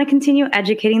to want to continue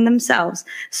educating themselves.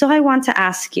 So I want to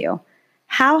ask you,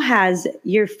 how has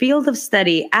your field of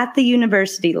study at the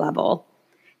university level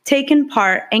taken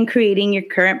part in creating your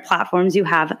current platforms you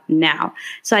have now?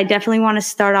 So I definitely want to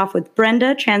start off with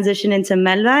Brenda, transition into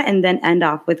Melba, and then end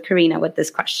off with Karina with this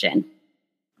question.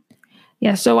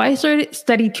 Yeah, so I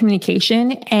studied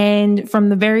communication, and from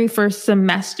the very first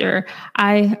semester,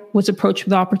 I was approached with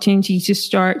the opportunity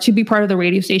to be part of the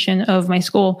radio station of my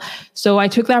school. So I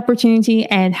took the opportunity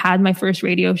and had my first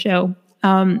radio show.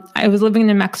 I was living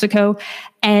in Mexico,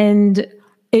 and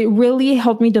it really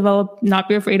helped me develop, not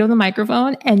be afraid of the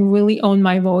microphone and really own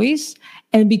my voice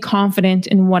and be confident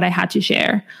in what I had to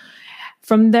share.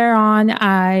 From there on,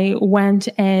 I went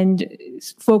and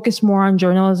focused more on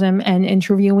journalism and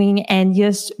interviewing and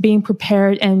just being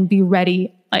prepared and be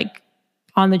ready, like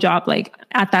on the job, like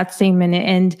at that same minute,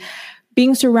 and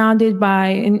being surrounded by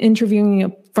and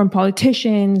interviewing from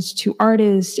politicians to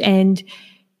artists, and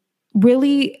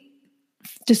really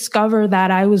discover that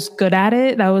I was good at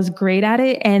it, that I was great at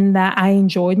it, and that I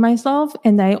enjoyed myself.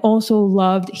 And I also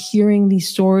loved hearing these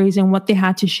stories and what they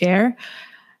had to share.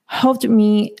 Helped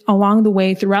me along the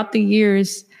way throughout the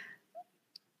years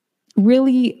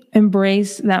really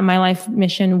embrace that my life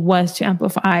mission was to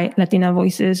amplify Latina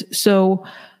voices. So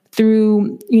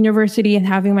through university and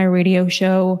having my radio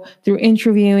show, through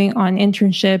interviewing on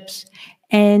internships,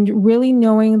 and really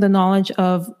knowing the knowledge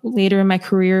of later in my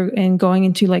career and going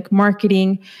into like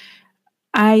marketing,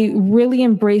 I really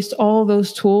embraced all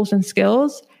those tools and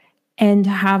skills and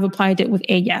have applied it with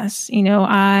AYES. You know,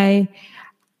 I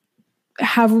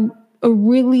have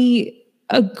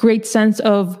a great sense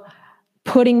of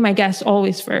putting my guests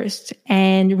always first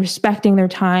and respecting their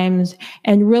times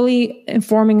and really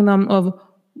informing them of,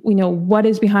 you know, what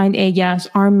is behind AYES,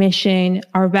 our mission,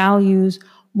 our values,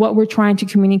 what we're trying to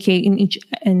communicate in each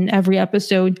and every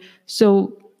episode.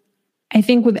 So I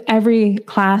think with every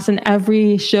class and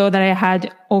every show that I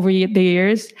had over the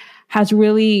years has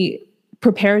really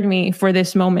prepared me for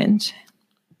this moment.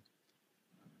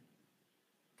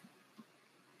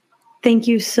 Thank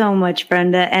you so much,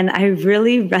 Brenda. And I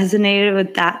really resonated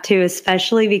with that too,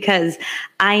 especially because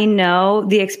I know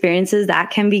the experiences that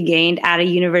can be gained at a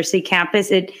university campus.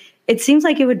 It seems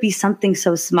like it would be something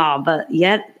so small, but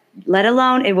yet, let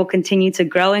alone, it will continue to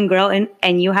grow and grow.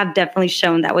 And you have definitely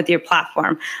shown that with your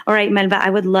platform. All right, Melba,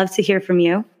 I would love to hear from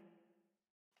you.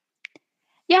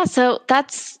 Yeah, so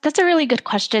that's a really good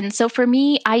question. So for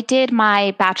me, I did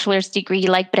my bachelor's degree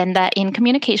like Brenda in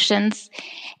communications.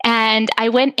 And I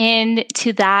went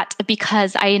into that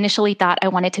because I initially thought I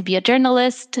wanted to be a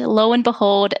journalist. Lo and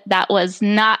behold, that was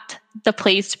not the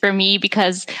place for me,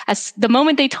 because as the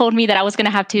moment they told me that I was going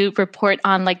to have to report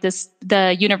on like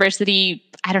the university,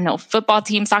 I don't know, football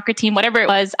team, soccer team, whatever it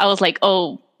was, I was like,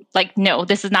 oh, like, no,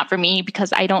 this is not for me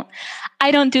because I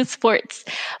don't do sports.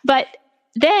 But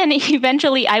then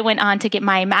eventually I went on to get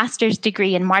my master's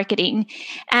degree in marketing.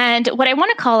 And what I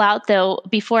want to call out though,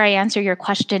 before I answer your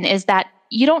question, is that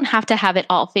you don't have to have it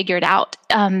all figured out.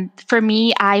 For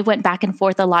me, I went back and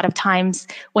forth a lot of times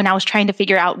when I was trying to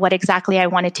figure out what exactly I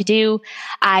wanted to do.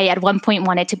 I, at one point,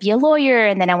 wanted to be a lawyer,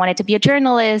 and then I wanted to be a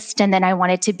journalist, and then I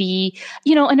wanted to be,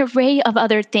 you know, an array of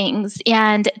other things.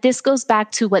 And this goes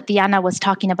back to what Diana was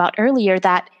talking about earlier,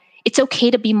 that it's okay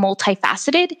to be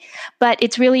multifaceted, but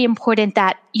it's really important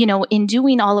that, you know, in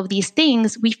doing all of these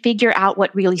things, we figure out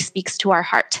what really speaks to our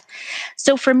heart.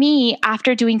 So for me,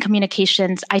 after doing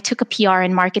communications, I took a PR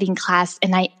and marketing class,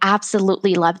 and I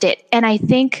absolutely loved it. And I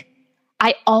think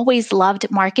I always loved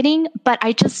marketing, but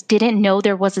I just didn't know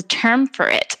there was a term for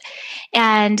it.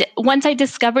 And once I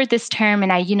discovered this term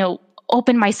and I, you know,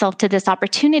 opened myself to this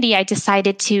opportunity, I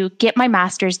decided to get my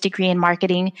master's degree in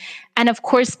marketing. And of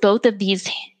course, both of these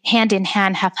hand in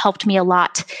hand have helped me a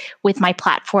lot with my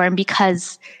platform,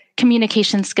 because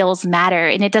communication skills matter.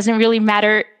 And it doesn't really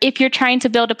matter if you're trying to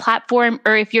build a platform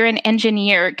or if you're an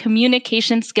engineer,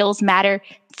 communication skills matter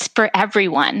for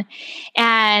everyone.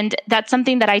 And that's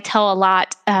something that I tell a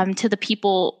lot to the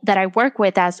people that I work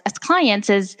with as clients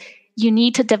is, you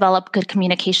need to develop good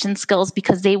communication skills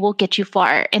because they will get you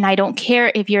far. And I don't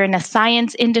care if you're in a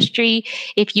science industry,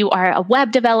 if you are a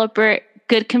web developer,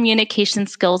 good communication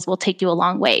skills will take you a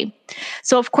long way.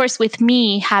 So of course, with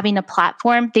me having a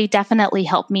platform, they definitely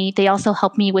help me. They also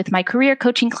help me with my career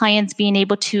coaching clients, being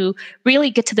able to really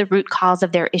get to the root cause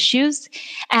of their issues.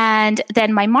 And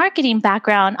then my marketing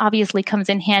background obviously comes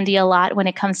in handy a lot when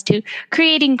it comes to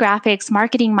creating graphics,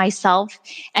 marketing myself.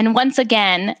 And once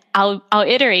again, I'll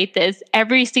iterate this.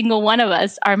 Every single one of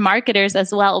us are marketers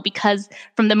as well, because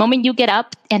from the moment you get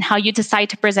up and how you decide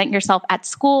to present yourself at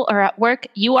school or at work,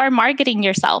 you are marketing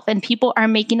yourself, and people are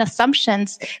making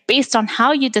assumptions based on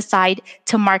how you decide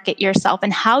to market yourself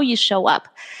and how you show up.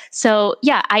 So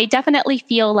yeah, I definitely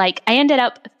feel like I ended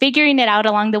up figuring it out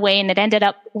along the way, and it ended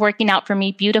up working out for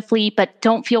me beautifully, but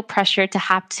don't feel pressure to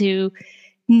have to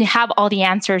have all the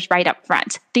answers right up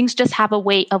front. Things just have a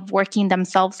way of working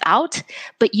themselves out,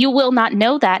 but you will not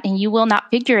know that and you will not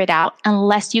figure it out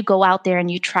unless you go out there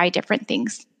and you try different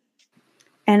things.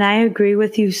 And I agree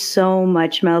with you so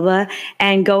much, Melba.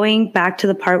 And going back to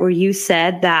the part where you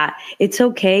said that it's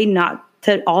okay not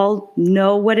to all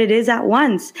know what it is at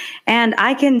once. And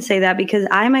I can say that because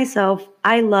I myself,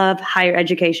 I love higher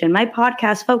education. My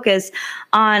podcast focus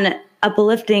on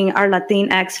uplifting our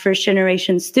Latinx first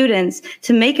generation students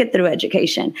to make it through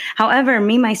education. However,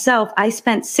 me myself, I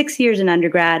spent 6 years in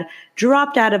undergrad,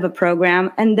 dropped out of a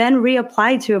program, and then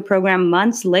reapplied to a program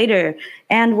months later.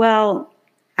 And well,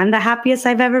 I'm the happiest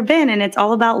I've ever been. And it's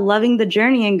all about loving the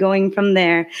journey and going from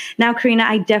there. Now, Karina,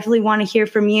 I definitely want to hear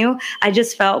from you. I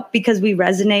just felt because we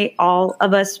resonate, all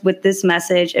of us, with this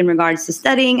message in regards to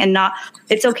studying and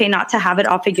it's okay not to have it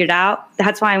all figured out.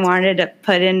 That's why I wanted to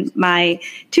put in my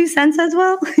 2 cents as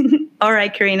well. All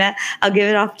right, Karina, I'll give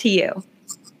it off to you.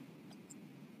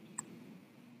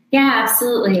 Yeah,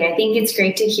 absolutely. I think it's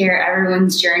great to hear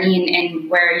everyone's journey and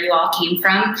where you all came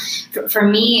from. For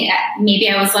me, maybe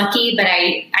I was lucky, but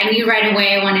I knew right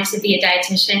away I wanted to be a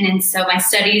dietitian. And so my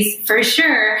studies for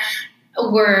sure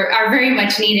are very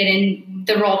much needed in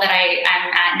the role that I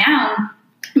am at now.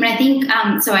 But I think,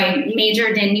 so I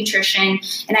majored in nutrition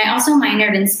and I also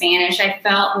minored in Spanish. I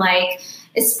felt like,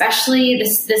 especially the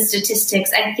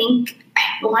statistics, I think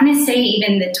I want to say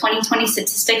even the 2020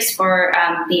 statistics for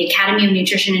the Academy of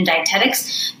Nutrition and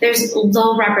Dietetics, there's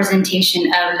low representation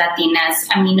of Latinas.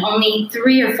 I mean, only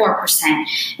 3 or 4%.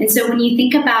 And so when you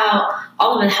think about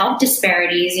all of the health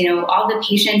disparities, all the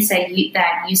patients that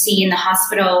you see in the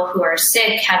hospital who are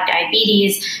sick, have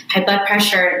diabetes, high blood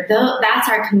pressure, that's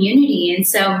our community. And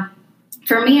so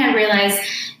for me, I realized,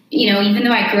 even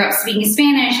though I grew up speaking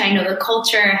Spanish, I know the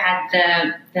culture, had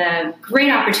the great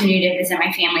opportunity to visit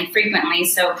my family frequently.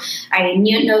 So I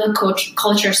know the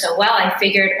culture so well. I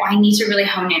figured, I need to really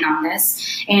hone in on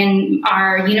this. And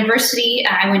our university,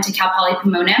 I went to Cal Poly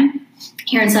Pomona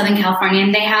here in Southern California,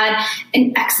 and they had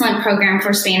an excellent program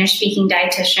for Spanish-speaking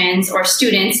dietitians or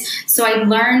students. So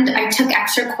I took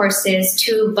extra courses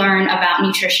to learn about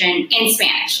nutrition in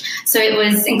Spanish. So it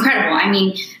was incredible. I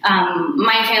mean,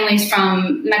 my family's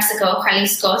from Mexico,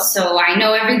 Jalisco, so I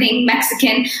know everything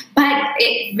Mexican, but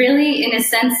it really, in a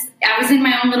sense, I was in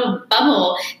my own little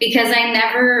bubble because I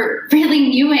never really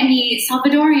knew any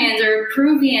Salvadorians or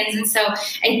Peruvians. And so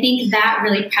I think that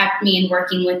really prepped me in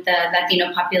working with the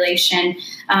Latino population.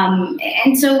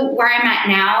 And so where I'm at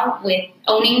now with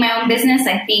owning my own business,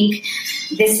 I think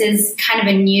this is kind of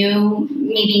a new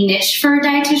maybe niche for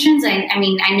dietitians. I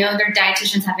mean, I know their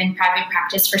dietitians have been in private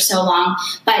practice for so long,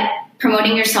 but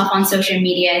promoting yourself on social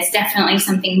media is definitely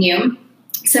something new.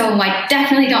 So I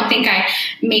definitely don't think I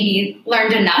maybe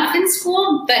learned enough in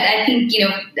school, but I think,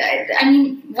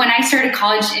 when I started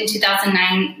college in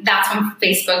 2009, that's when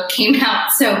Facebook came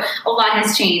out. So a lot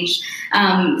has changed.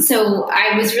 So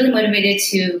I was really motivated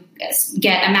to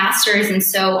get a master's. And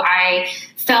so I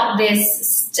felt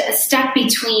this step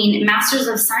between Masters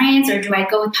of Science or do I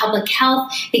go with public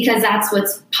health because that's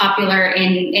what's popular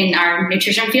in our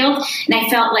nutrition field. And I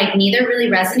felt like neither really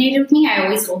resonated with me. I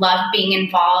always loved being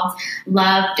involved,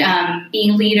 loved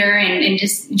being a leader and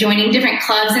just joining different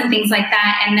clubs and things like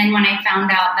that. And then when I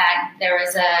found out that there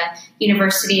was a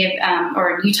university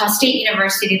or Utah State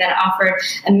University that offered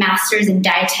a master's in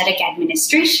dietetic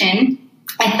administration,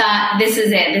 I thought, this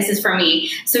is it. This is for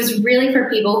me. So it's really for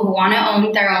people who want to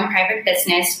own their own private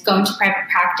business, go into private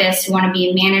practice, who want to be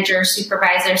a manager,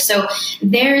 supervisor. So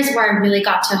there's where I really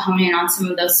got to hone in on some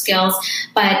of those skills.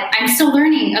 But I'm still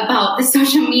learning about the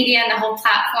social media and the whole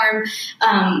platform.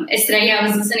 Estrella, I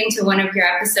was listening to one of your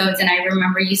episodes, and I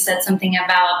remember you said something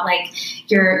about like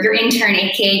your intern,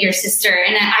 aka your sister,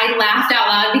 and I laughed out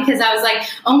loud because I was like,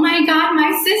 "Oh my God,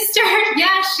 my sister!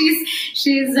 Yeah,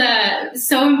 she's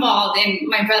so involved." And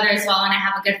my brother as well, and I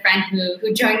have a good friend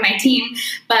who joined my team.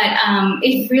 But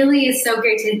it really is so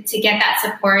great to get that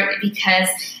support because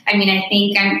I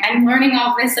think I'm learning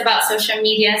all this about social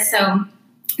media.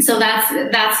 So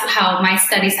that's how my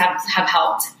studies have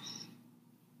helped.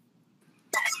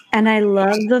 And I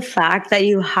love the fact that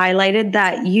you highlighted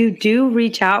that you do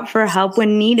reach out for help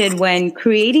when needed when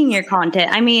creating your content.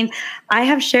 I mean, I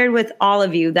have shared with all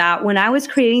of you that when I was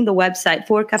creating the website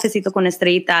for Cafecito con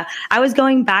Estrellita, I was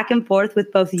going back and forth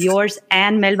with both yours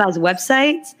and Melba's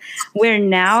websites, where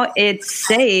now it's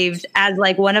saved as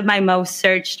like one of my most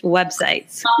searched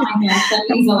websites. Oh my gosh, that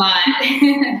means a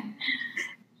lot.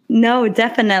 No,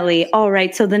 definitely. All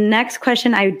right. So the next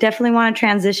question I definitely want to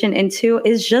transition into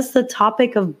is just the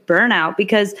topic of burnout,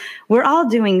 because we're all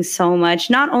doing so much.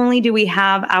 Not only do we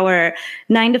have our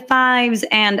 9-to-5s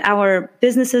and our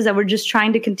businesses that we're just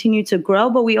trying to continue to grow,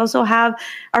 but we also have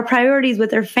our priorities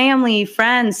with our family,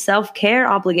 friends, self-care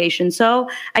obligations. So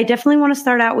I definitely want to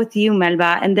start out with you,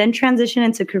 Melba, and then transition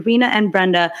into Karina and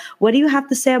Brenda. What do you have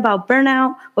to say about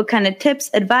burnout? What kind of tips,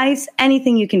 advice,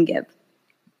 anything you can give?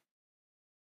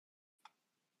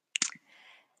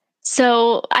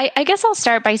 So I guess I'll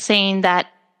start by saying that,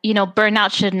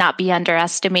 burnout should not be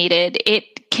underestimated.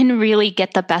 It can really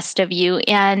get the best of you.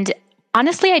 And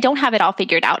honestly, I don't have it all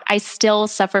figured out. I still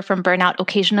suffer from burnout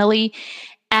occasionally.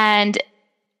 And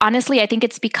honestly, I think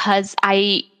it's because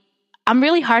I'm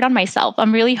really hard on myself.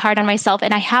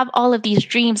 And I have all of these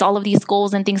dreams, all of these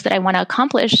goals and things that I want to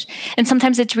accomplish. And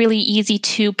sometimes it's really easy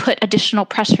to put additional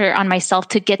pressure on myself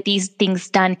to get these things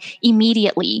done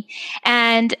immediately.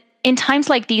 And in times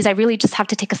like these, I really just have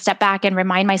to take a step back and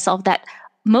remind myself that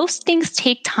most things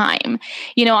take time.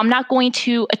 I'm not going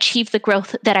to achieve the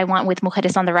growth that I want with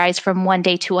Mujeres on the Rise from one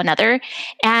day to another.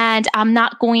 And I'm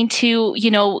not going to,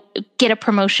 get a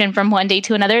promotion from one day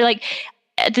to another. Like,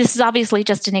 this is obviously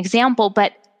just an example,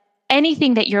 but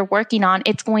anything that you're working on,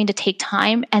 it's going to take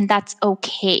time, and that's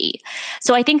okay.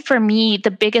 So I think for me,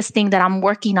 the biggest thing that I'm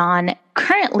working on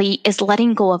currently is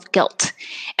letting go of guilt.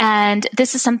 And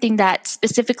this is something that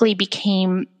specifically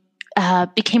became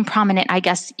prominent, I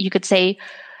guess you could say,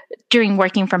 during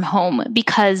working from home,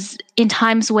 because in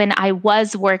times when I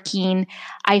was working,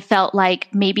 I felt like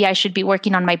maybe I should be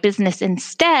working on my business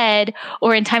instead.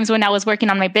 Or in times when I was working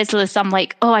on my business, I'm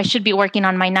like, oh, I should be working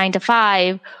on my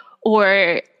 9-to-5.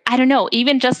 Or I don't know,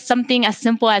 even just something as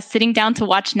simple as sitting down to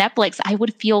watch Netflix, I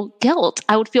would feel guilt.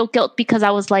 Because I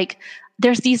was like,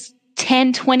 there's these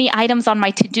 10, 20 items on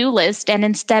my to-do list. And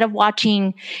instead of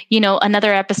watching,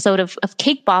 another episode of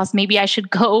Cake Boss, maybe I should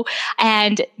go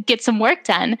and get some work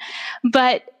done.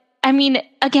 But I mean,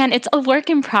 again, it's a work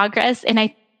in progress. And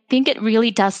I think it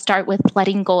really does start with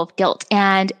letting go of guilt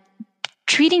and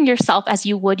treating yourself as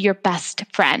you would your best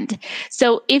friend.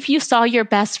 So if you saw your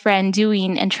best friend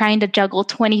doing and trying to juggle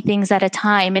 20 things at a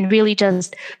time and really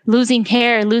just losing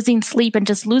hair, losing sleep, and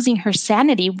just losing her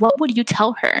sanity, what would you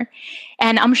tell her?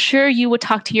 And I'm sure you would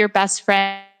talk to your best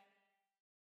friend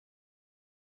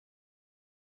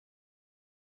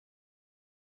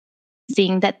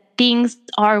seeing that things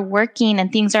are working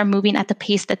and things are moving at the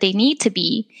pace that they need to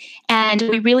be. And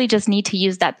we really just need to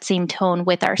use that same tone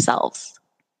with ourselves.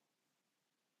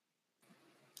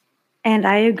 And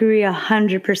I agree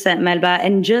 100%, Melba.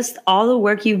 And just all the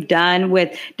work you've done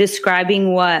with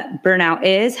describing what burnout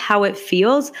is, how it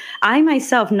feels. I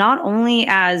myself, not only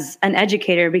as an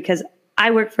educator, because I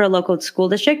work for a local school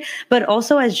district, but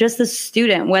also as just a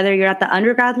student, whether you're at the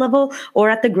undergrad level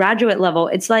or at the graduate level,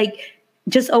 it's like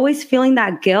just always feeling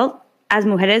that guilt. As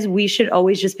mujeres, we should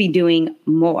always just be doing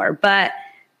more, but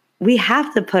we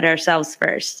have to put ourselves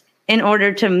first in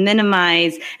order to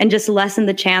minimize and just lessen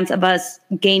the chance of us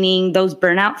gaining those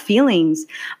burnout feelings.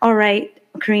 All right,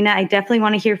 Karina, I definitely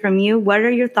want to hear from you. What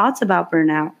are your thoughts about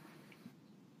burnout?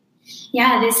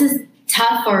 Yeah, this is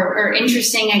tough or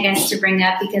interesting, I guess, to bring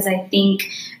up, because I think,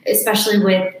 especially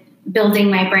with building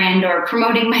my brand or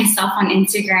promoting myself on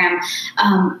Instagram,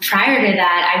 prior to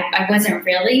that, I wasn't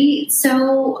really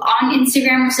so on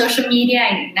Instagram or social media.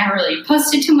 I never really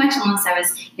posted too much unless I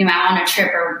was, out on a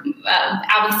trip or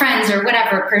out with friends or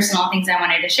whatever personal things I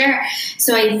wanted to share.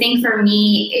 So I think for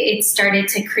me, it started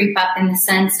to creep up in the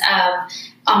sense of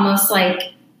almost like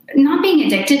not being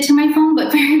addicted to my phone,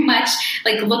 but very much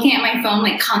like looking at my phone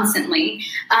like constantly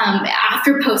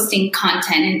after posting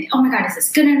content. And oh my God, is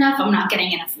this good enough? I'm not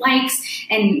getting enough likes.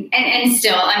 And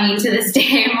still, I mean, to this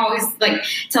day, I'm always like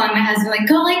telling my husband, like,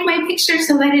 go like my picture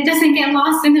so that it doesn't get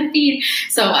lost in the feed.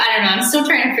 So I don't know. I'm still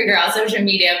trying to figure out social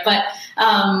media. But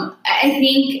I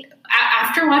think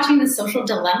after watching The Social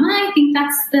Dilemma, I think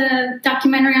that's the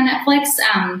documentary on Netflix.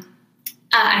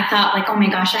 I thought like, oh my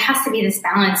gosh, there has to be this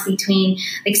balance between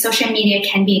like social media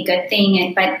can be a good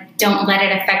thing, but don't let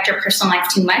it affect your personal life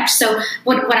too much. So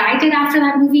what I did after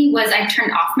that movie was I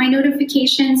turned off my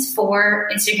notifications for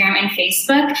Instagram and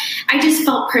Facebook. I just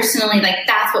felt personally like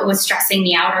that's what was stressing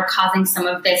me out or causing some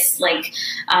of this like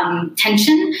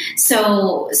tension.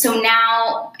 So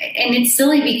now, and it's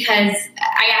silly because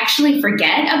I actually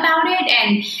forget about it,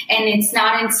 and it's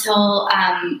not until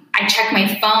I check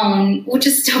my phone, which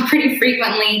is still pretty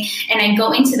frequently, and I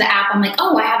go into the app, I'm like,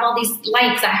 oh, I have all these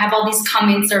likes, I have all these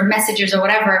comments or messages or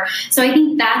whatever. So I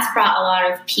think that's brought a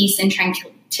lot of peace and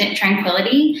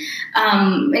tranquility.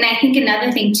 And I think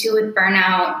another thing too with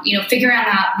burnout, figuring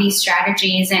out these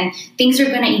strategies, and things are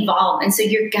going to evolve. And so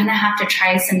you're going to have to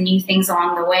try some new things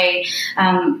along the way.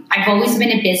 I've always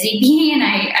been a busy bee, and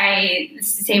I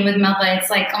say with Melba, it's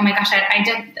like, oh my gosh, I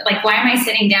just like, why am I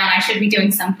sitting down? I should be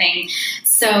doing something.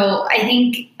 So I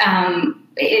think,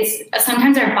 it's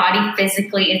sometimes our body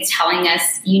physically is telling us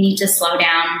you need to slow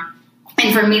down.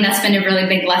 And for me, that's been a really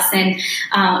big lesson.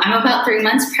 I'm about 3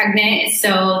 months pregnant.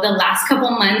 So the last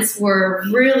couple months were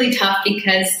really tough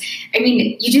because,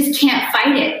 you just can't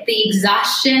fight it. The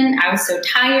exhaustion, I was so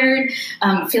tired,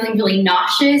 feeling really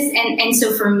nauseous. And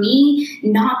so for me,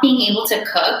 not being able to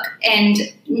cook and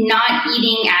not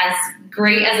eating as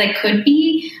great as I could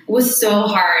be was so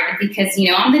hard because,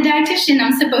 I'm the dietitian.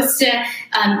 I'm supposed to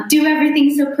do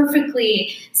everything so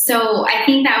perfectly. So I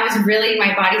think that was really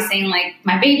my body saying, like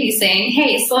my baby saying,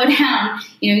 hey, slow down,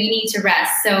 you need to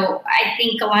rest. So I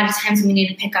think a lot of times we need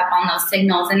to pick up on those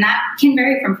signals, and that can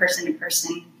vary from person to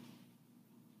person.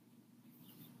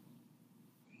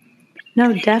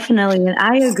 No, definitely. And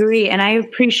I agree. And I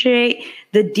appreciate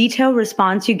the detailed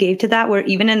response you gave to that, where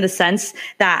even in the sense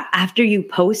that after you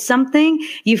post something,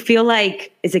 you feel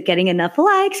like, is it getting enough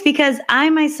likes? Because I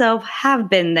myself have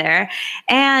been there.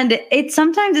 And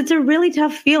sometimes it's a really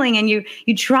tough feeling, and you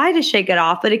try to shake it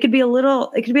off, but it could be a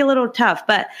little tough.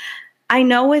 But I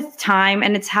know with time,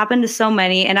 and it's happened to so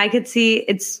many, and I could see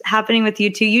it's happening with you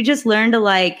too. You just learn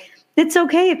to it's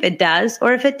okay if it does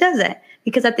or if it doesn't.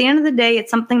 Because at the end of the day,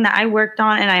 it's something that I worked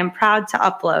on and I am proud to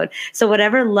upload. So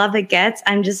whatever love it gets,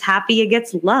 I'm just happy it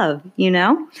gets love,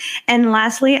 And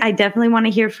lastly, I definitely want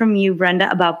to hear from you, Brenda,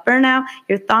 about burnout,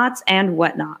 your thoughts and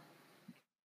whatnot.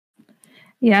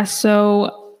 Yeah,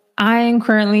 so I am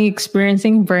currently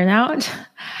experiencing burnout.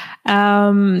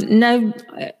 And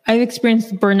I've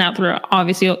experienced burnout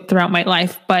throughout my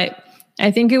life, but I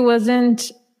think it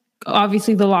wasn't,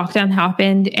 obviously the lockdown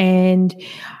happened and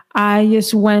I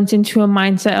just went into a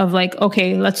mindset of like,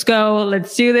 okay, let's go,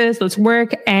 let's do this, let's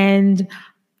work. And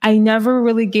I never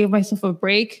really gave myself a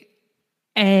break.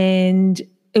 And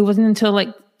it wasn't until like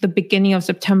the beginning of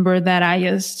September that I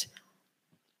just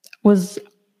was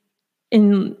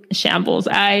in shambles.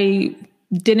 I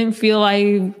didn't feel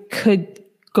I could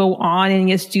go on and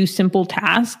just do simple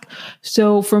tasks.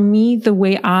 So for me, the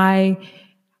way I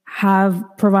have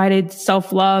provided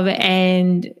self-love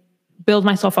and build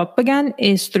myself up again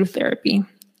is through therapy.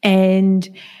 And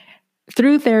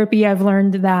through therapy, I've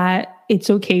learned that it's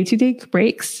okay to take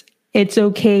breaks. It's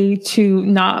okay to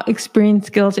not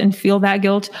experience guilt and feel that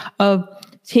guilt of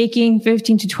taking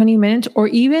 15 to 20 minutes or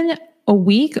even a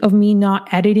week of me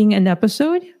not editing an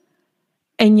episode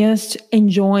and just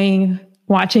enjoying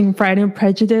watching Pride and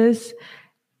Prejudice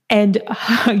and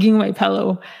hugging my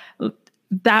pillow.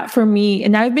 That for me,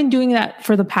 and I've been doing that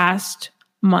for the past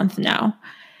month now.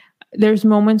 There's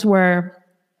moments where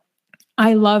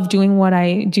I love doing what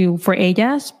I do for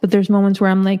AGAS, but there's moments where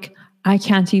I'm like, I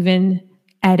can't even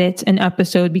edit an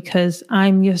episode because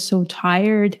I'm just so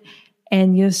tired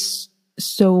and just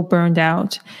so burned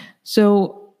out.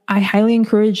 So I highly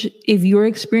encourage, if you're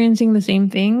experiencing the same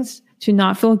things, to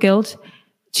not feel guilt,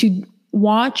 to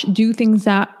do things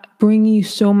that bring you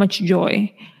so much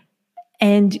joy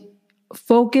and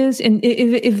focus. And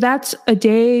if that's a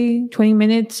day, 20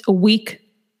 minutes, a week,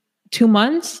 2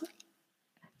 months,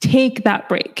 take that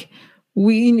break.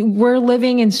 We're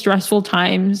living in stressful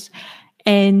times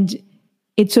and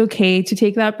it's okay to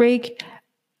take that break.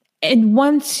 And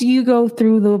once you go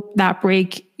through that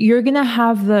break, you're going to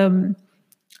have the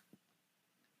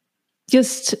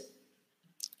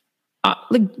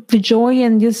joy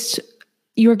and just,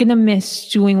 you're going to miss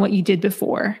doing what you did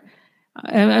before.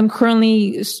 I'm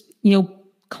currently,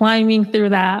 climbing through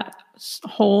that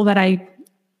hole that I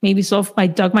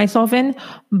dug myself in,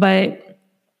 but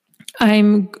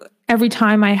every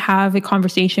time I have a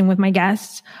conversation with my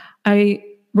guests, I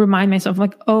remind myself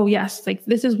like, oh yes, like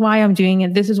this is why I'm doing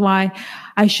it. This is why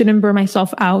I shouldn't burn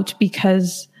myself out,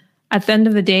 because at the end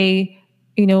of the day,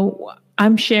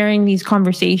 I'm sharing these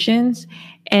conversations,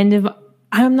 and if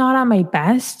I'm not at my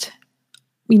best,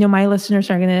 my listeners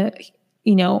are going to,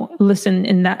 listen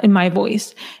in my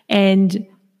voice. And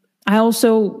I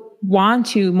also want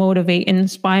to motivate and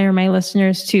inspire my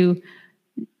listeners to,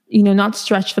 not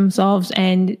stretch themselves.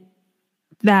 And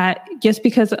that just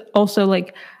because also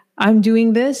like I'm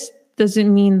doing this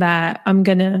doesn't mean that I'm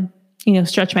going to,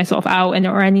 stretch myself out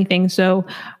or anything. So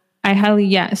I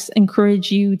highly,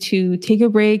 encourage you to take a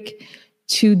break,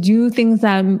 to do things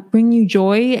that bring you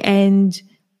joy and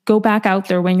go back out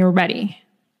there when you're ready.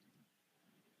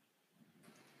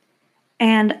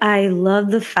 And I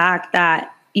love the fact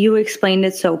that you explained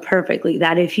it so perfectly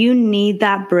that if you need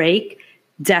that break,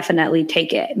 definitely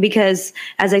take it. Because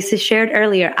as I shared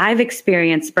earlier, I've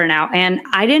experienced burnout and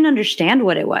I didn't understand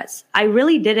what it was. I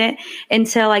really didn't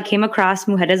until I came across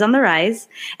Mujeres on the Rise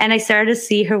and I started to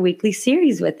see her weekly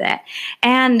series with it.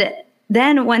 And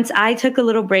then once I took a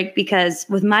little break, because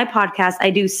with my podcast, I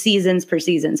do seasons per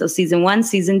season. So season 1,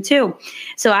 season 2.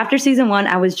 So after season 1,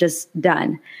 I was just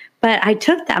done. But I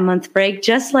took that month break,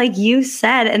 just like you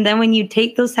said. And then when you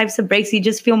take those types of breaks, you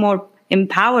just feel more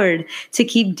empowered to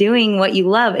keep doing what you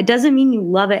love. It doesn't mean you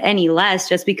love it any less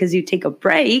just because you take a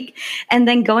break. And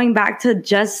then going back to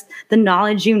just the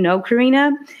knowledge,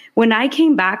 Karina, when I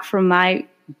came back from my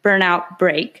burnout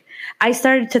break, I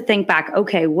started to think back,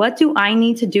 okay, what do I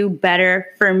need to do better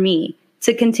for me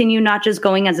to continue not just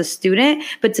going as a student,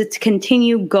 but to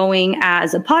continue going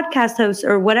as a podcast host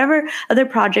or whatever other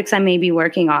projects I may be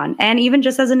working on, and even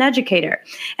just as an educator.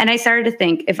 And I started to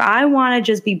think, if I want to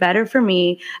just be better for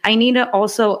me, I need to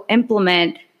also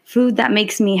implement food that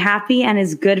makes me happy and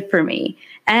is good for me.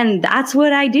 And that's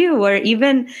what I do, or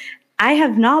even I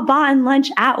have not bought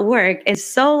lunch at work in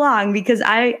so long because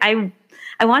I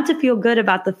want to feel good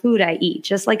about the food I eat,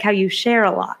 just like how you share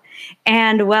a lot.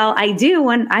 And well, I do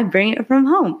when I bring it from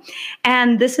home.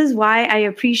 And this is why I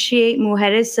appreciate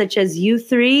mujeres such as you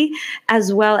three,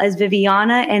 as well as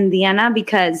Viviana and Diana,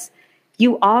 because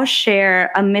you all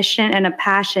share a mission and a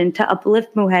passion to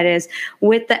uplift mujeres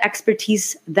with the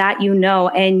expertise that you know,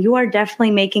 and you are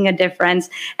definitely making a difference.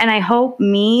 And I hope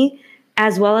me,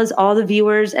 as well as all the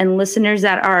viewers and listeners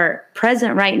that are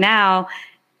present right now,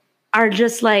 are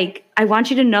just like, I want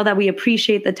you to know that we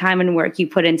appreciate the time and work you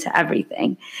put into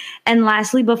everything. And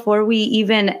lastly, before we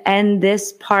even end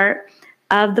this part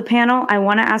of the panel, I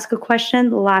want to ask a question,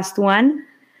 the last one.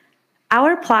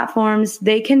 Our platforms,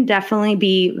 they can definitely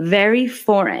be very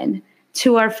foreign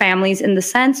to our families in the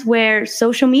sense where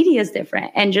social media is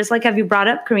different. And just like have you brought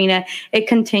up, Karina, it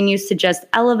continues to just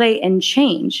elevate and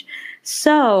change.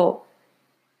 So,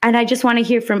 and I just want to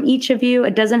hear from each of you.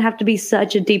 It doesn't have to be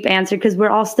such a deep answer because we're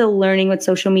all still learning with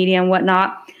social media and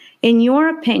whatnot. In your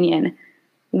opinion,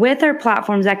 with our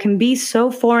platforms that can be so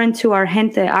foreign to our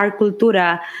gente, our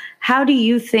cultura, how do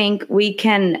you think we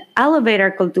can elevate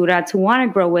our cultura to want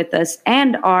to grow with us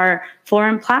and our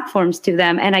foreign platforms to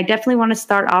them? And I definitely want to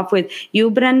start off with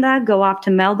you, Brenda, go off to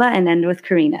Melba, and end with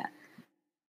Karina.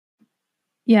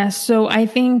 Yes, so I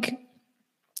think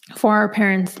for our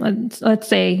parents, let's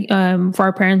say for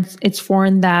our parents, it's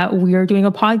foreign that we are doing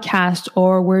a podcast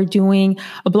or we're doing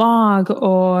a blog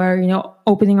or,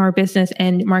 opening our business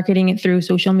and marketing it through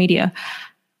social media.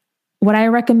 What I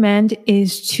recommend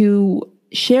is to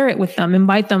share it with them,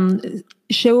 invite them,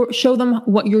 show them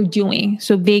what you're doing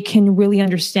so they can really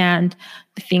understand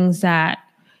the things that,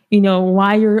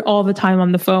 why you're all the time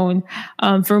on the phone.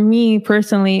 For me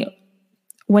personally,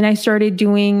 when I started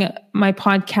doing my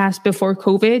podcast before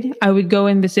COVID, I would go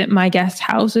and visit my guest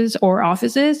houses or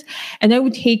offices, and I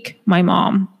would take my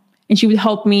mom, and she would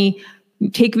help me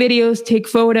take videos, take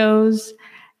photos,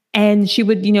 and she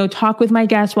would, talk with my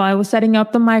guests while I was setting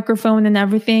up the microphone and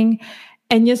everything.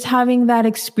 And just having that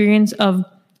experience of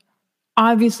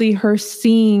obviously her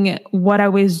seeing what I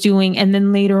was doing and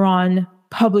then later on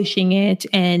publishing it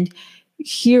and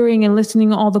hearing and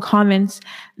listening to all the comments,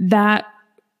 that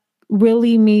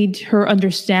really made her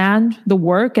understand the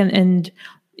work and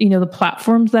the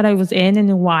platforms that I was in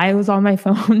and why I was on my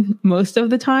phone most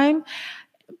of the time.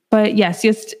 But yes,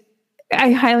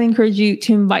 I highly encourage you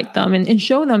to invite them and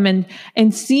show them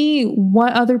and see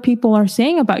what other people are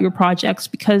saying about your projects.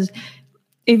 Because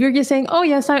if you're just saying, oh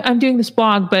yes, I'm doing this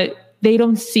blog, but they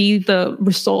don't see the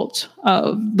result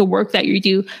of the work that you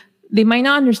do, they might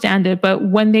not understand it. But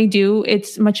when they do,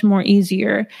 it's much more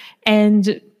easier.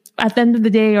 And at the end of the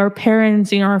day, our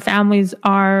parents, our families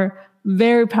are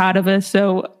very proud of us.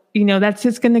 So, that's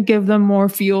just going to give them more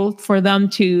fuel for them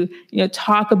to,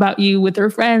 talk about you with their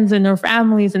friends and their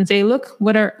families and say, look,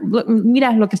 mira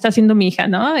lo que está haciendo mi hija,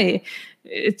 ¿no?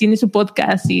 Tiene su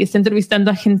podcast y está entrevistando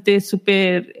a gente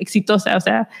súper exitosa. O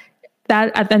sea,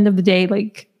 that at the end of the day,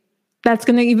 that's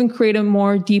going to even create a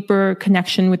more deeper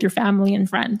connection with your family and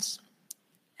friends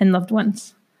and loved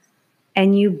ones.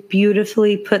 And you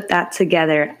beautifully put that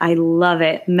together. I love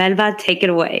it. Melba, take it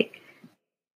away.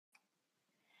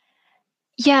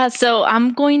 Yeah, so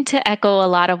I'm going to echo a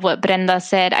lot of what Brenda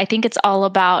said. I think it's all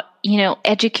about,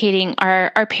 educating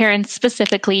our parents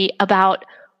specifically about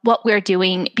what we're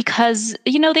doing because,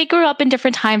 they grew up in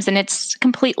different times and it's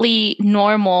completely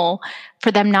normal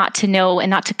for them not to know and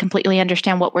not to completely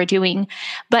understand what we're doing.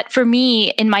 But for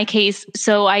me, in my case,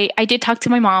 so I did talk to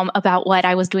my mom about what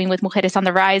I was doing with Mujeres on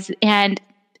the Rise, and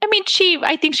I mean,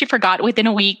 I think she forgot within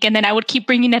a week, and then I would keep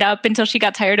bringing it up until she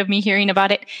got tired of me hearing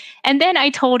about it. And then I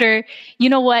told her, you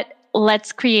know what?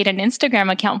 Let's create an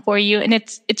Instagram account for you. And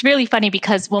it's really funny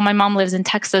because, well, my mom lives in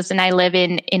Texas and I live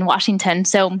in Washington.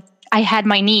 So I had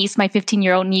my niece, my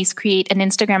 15-year-old niece, create an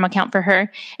Instagram account for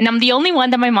her. And I'm the only one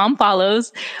that my mom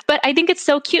follows. But I think it's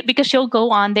so cute because she'll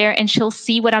go on there and she'll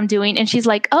see what I'm doing. And she's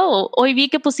like, oh, hoy vi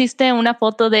que pusiste una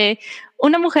foto de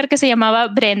una mujer que se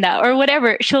llamaba Brenda or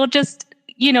whatever. She'll just,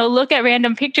 look at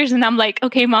random pictures. And I'm like,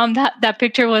 okay, Mom, that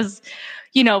picture was,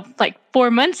 like 4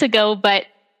 months ago, but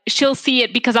she'll see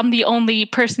it because I'm the only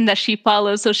person that she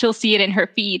follows. So she'll see it in her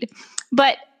feed.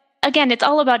 But again, it's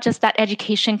all about just that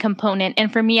education component.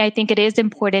 And for me, I think it is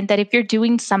important that if you're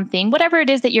doing something, whatever it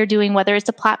is that you're doing, whether it's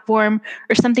a platform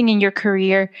or something in your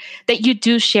career, that you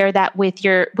do share that with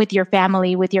your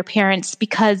family, with your parents,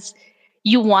 because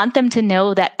you want them to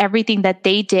know that everything that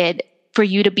they did for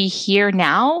you to be here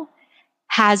now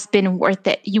has been worth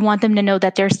it. You want them to know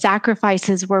that their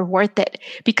sacrifices were worth it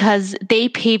because they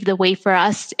paved the way for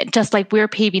us, just like we're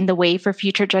paving the way for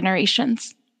future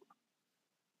generations.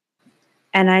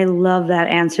 And I love that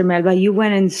answer, Melba. You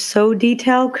went in so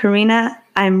detailed. Karina,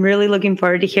 I'm really looking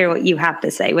forward to hear what you have to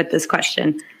say with this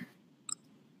question.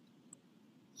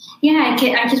 Yeah,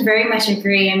 I could very much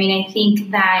agree. I mean, I think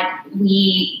that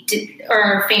or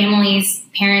our families,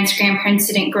 parents, grandparents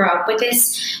didn't grow up with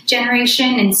this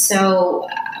generation. And so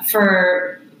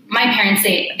for my parents,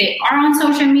 they are on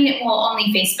social media, well,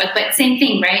 only Facebook, but same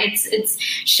thing, right? It's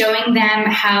showing them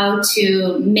how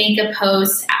to make a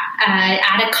post,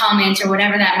 add a comment or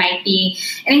whatever that might be.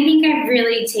 And I think I've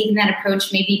really taken that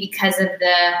approach maybe because of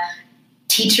the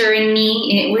teacher in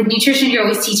me. With nutrition, you're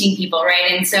always teaching people,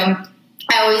 right? And so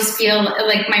I always feel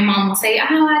like my mom will say, oh,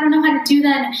 I don't know how to do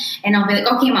that. And I'll be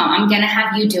like, okay, Mom, I'm going to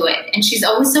have you do it. And she's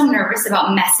always so nervous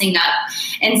about messing up.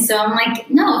 And so I'm like,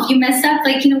 no, if you mess up,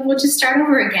 we'll just start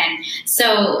over again.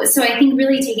 So I think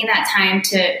really taking that time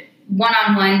to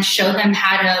one-on-one, show them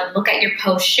how to look at your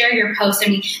post, share your post. I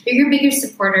mean, they're your biggest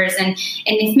supporters. And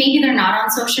if maybe they're not on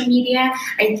social media,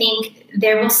 I think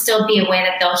there will still be a way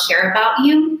that they'll hear about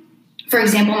you. For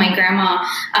example, my grandma,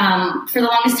 for the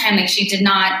longest time, she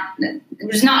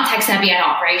was not tech savvy at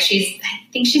all, right? I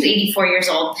think she's 84 years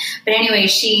old. But anyway,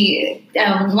 she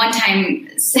one time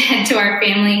said to our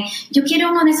family, yo quiero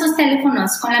uno de esos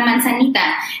teléfonos con la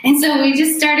manzanita. And so we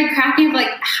just started cracking up,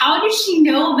 how does she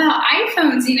know about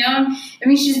iPhones, I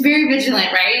mean, she's very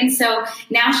vigilant, right? And so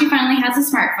now she finally has a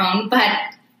smartphone.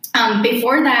 But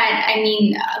before that, I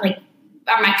mean,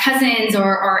 are my cousins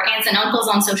or aunts and uncles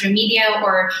on social media,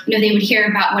 or they would hear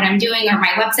about what I'm doing or my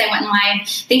website went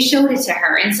live, they showed it to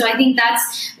her. And so I think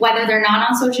that's, whether they're not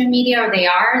on social media or they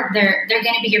are, they're going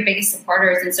to be your biggest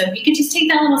supporters. And so if you could just take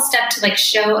that little step to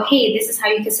show, hey, this is how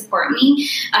you can support me,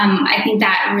 I think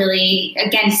that really,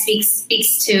 again,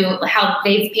 speaks to how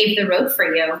they've paved the road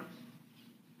for you.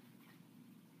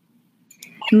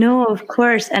 No, of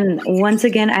course. And once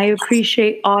again, I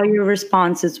appreciate all your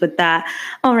responses with that.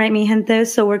 All right, mi gente.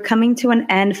 So we're coming to an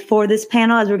end for this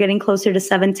panel as we're getting closer to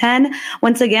 7:10.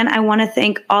 Once again, I want to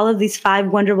thank all of these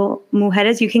 5 wonderful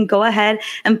mujeres. You can go ahead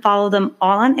and follow them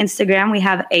all on Instagram. We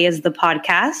have A as the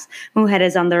podcast,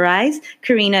 Mujeres on the Rise,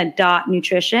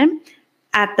 Karina.Nutrition,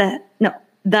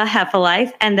 The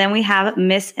Hefa-Life, and then we have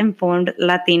Misinformed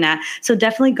Latina. So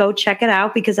definitely go check it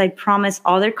out because I promise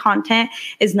all their content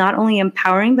is not only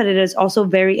empowering, but it is also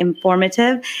very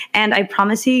informative. And I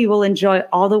promise you will enjoy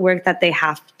all the work that they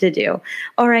have to do.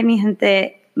 All right, mi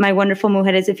gente, my wonderful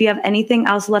mujeres, if you have anything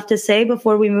else left to say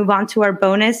before we move on to our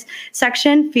bonus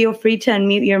section, feel free to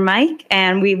unmute your mic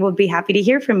and we will be happy to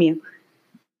hear from you.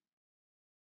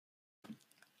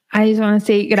 I just want to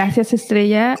say gracias,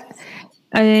 Estrella.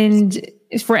 And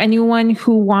for anyone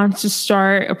who wants to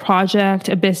start a project,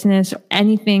 a business,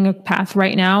 anything, a path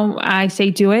right now, I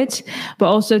say do it, but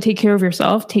also take care of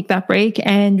yourself, take that break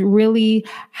and really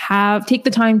take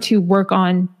the time to work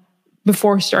on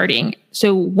before starting.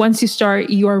 So once you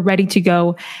start, you are ready to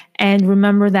go. And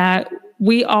remember that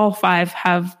we all 5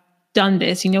 have done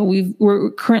this.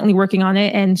 We're currently working on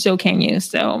it and so can you.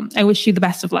 So I wish you the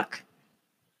best of luck.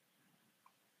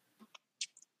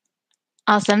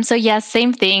 Awesome. So yes,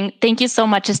 same thing. Thank you so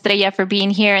much, Estrella, for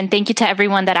being here. And thank you to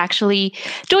everyone that actually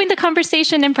joined the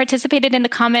conversation and participated in the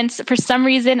comments. For some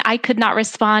reason, I could not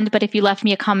respond, but if you left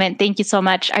me a comment, thank you so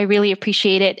much. I really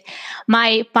appreciate it.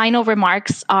 My final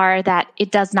remarks are that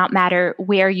it does not matter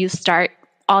where you start.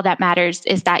 All that matters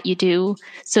is that you do.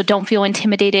 So don't feel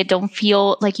intimidated. Don't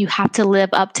feel like you have to live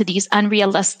up to these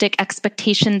unrealistic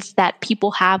expectations that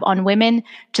people have on women.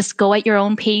 Just go at your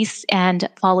own pace and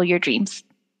follow your dreams.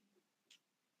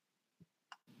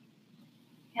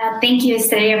 Thank you,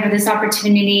 Estrella, for this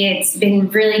opportunity. It's been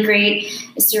really great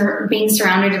being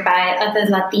surrounded by other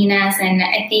Latinas. And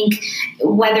I think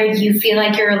whether you feel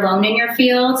like you're alone in your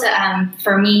field,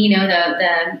 for me,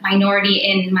 the minority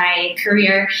in my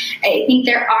career, I think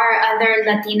there are other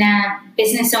Latina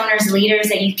business owners, leaders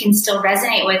that you can still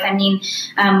resonate with. I mean,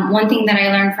 one thing that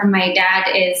I learned from my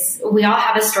dad is we all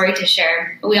have a story to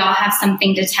share. We all have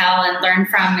something to tell and learn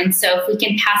from. And so if we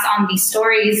can pass on these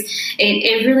stories,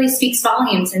 it really speaks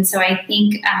volumes. And so I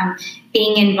think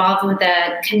being involved with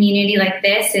a community like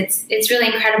this, it's really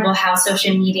incredible how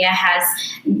social media has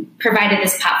provided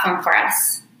this platform for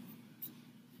us.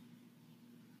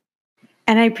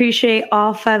 And I appreciate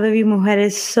all 5 of you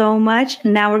mujeres so much.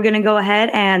 Now we're going to go ahead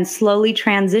and slowly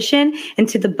transition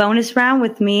into the bonus round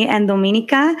with me and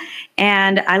Dominica.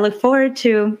 And I look forward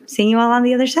to seeing you all on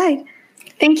the other side.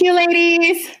 Thank you,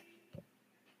 ladies.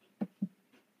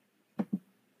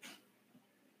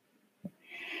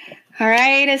 All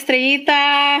right,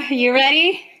 Estrellita, you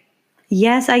ready?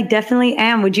 Yes, I definitely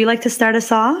am. Would you like to start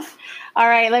us off? All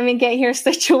right, let me get here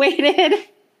situated.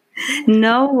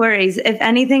 No worries. If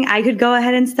anything, I could go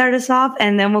ahead and start us off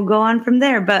and then we'll go on from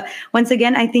there. But once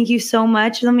again, I thank you so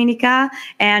much, Dominica,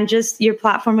 and just your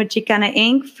platform with Chicana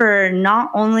Inc. for not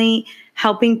only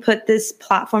helping put this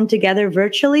platform together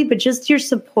virtually, but just your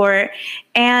support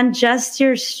and just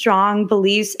your strong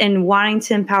beliefs in wanting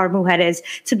to empower mujeres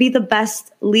to be the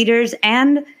best leaders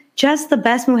and just the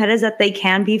best mujeres that they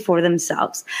can be for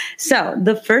themselves. So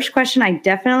the first question I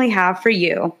definitely have for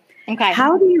you, okay.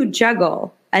 How do you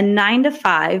juggle a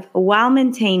 9-to-5 while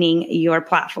maintaining your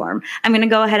platform? I'm going to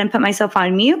go ahead and put myself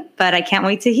on mute, but I can't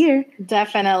wait to hear.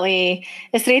 Definitely.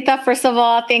 Estrellita, first of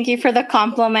all, thank you for the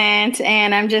compliment.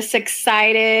 And I'm just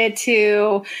excited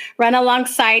to run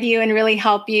alongside you and really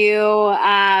help you,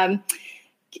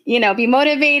 be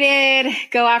motivated,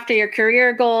 go after your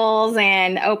career goals,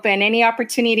 and open any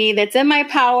opportunity that's in my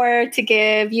power to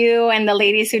give you and the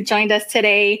ladies who joined us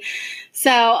today.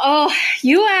 So,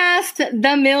 you asked the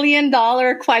 $1 million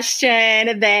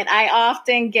question that I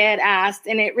often get asked,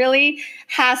 and it really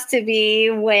has to be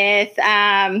with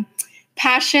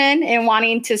passion and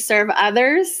wanting to serve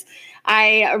others.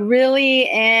 I really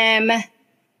am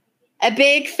a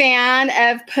big fan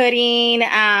of putting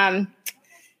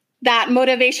that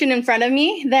motivation in front of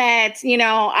me that,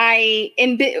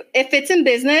 if it's in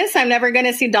business, I'm never going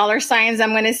to see dollar signs. I'm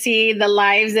going to see the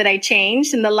lives that I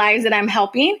changed and the lives that I'm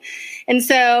helping. And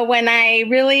so when I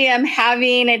really am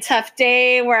having a tough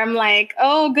day where I'm like,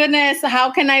 oh goodness,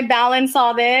 how can I balance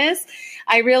all this?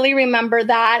 I really remember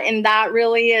that. And that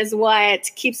really is what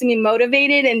keeps me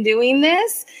motivated in doing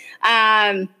this.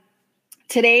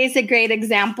 Today is a great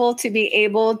example to be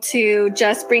able to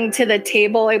just bring to the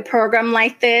table a program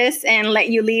like this and let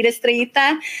you lead,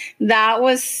 Estrellita. That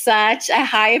was such a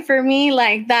high for me.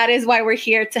 Like, that is why we're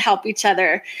here, to help each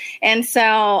other. And so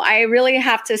I really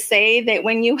have to say that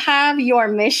when you have your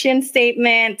mission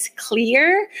statement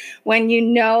clear, when you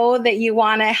know that you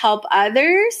want to help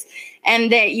others,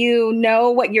 and that you know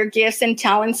what your gifts and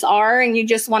talents are, and you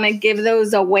just want to give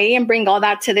those away and bring all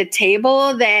that to the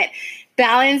table, that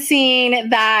balancing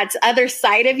that other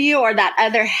side of you or that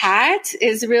other hat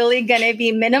is really going to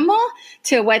be minimal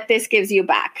to what this gives you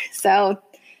back. So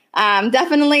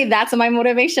definitely that's my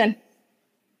motivation.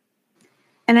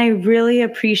 And I really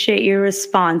appreciate your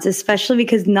response, especially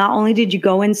because not only did you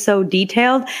go in so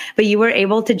detailed, but you were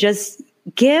able to just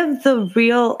give the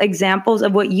real examples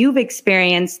of what you've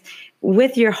experienced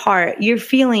with your heart, your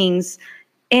feelings,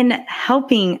 in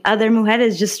helping other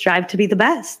mujeres just strive to be the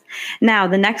best. Now,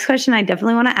 the next question I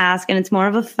definitely want to ask, and it's more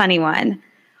of a funny one.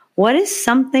 What is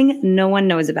something no one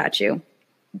knows about you?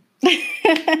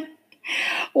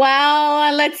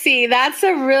 Well, let's see. That's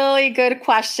a really good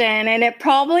question. And it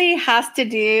probably has to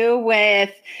do with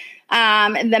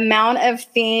the amount of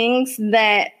things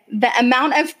that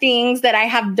I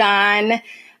have done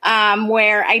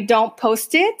where I don't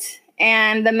post it,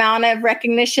 and the amount of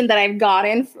recognition that I've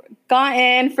gotten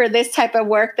for this type of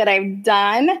work that I've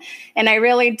done, and I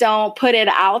really don't put it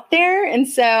out there. And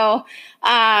so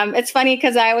it's funny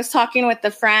because I was talking with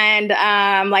a friend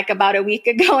like about a week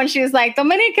ago, and she was like,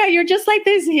 Dominica, you're just like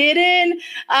this hidden,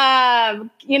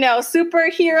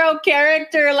 superhero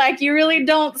character. Like, you really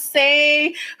don't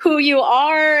say who you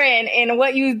are and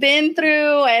what you've been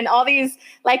through and all these.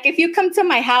 Like, if you come to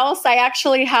my house, I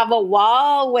actually have a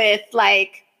wall with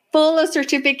like full of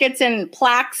certificates and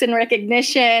plaques and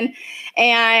recognition.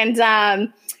 And,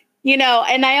 and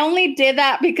I only did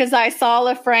that because I saw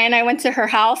a friend, I went to her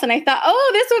house and I thought, oh,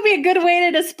 this would be a good way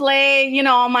to display,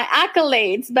 all my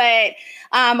accolades. But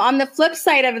on the flip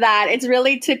side of that, it's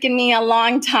really taken me a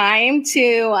long time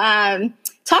to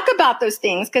talk about those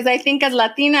things. Because I think as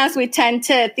Latinas, we tend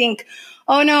to think,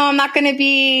 oh no, I'm not going to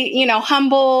be,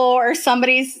 humble, or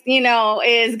somebody's,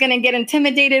 is going to get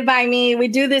intimidated by me. We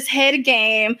do this head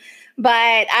game.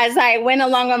 But as I went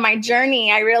along on my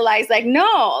journey, I realized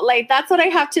no, that's what I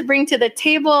have to bring to the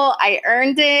table. I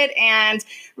earned it, and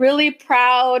really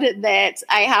proud that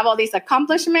I have all these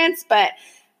accomplishments. But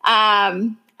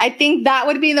I think that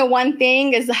would be the one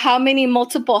thing, is how many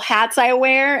multiple hats I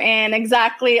wear, and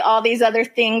exactly all these other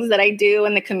things that I do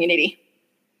in the community.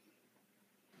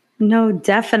 No,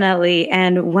 definitely.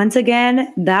 And once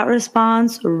again, that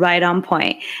response right on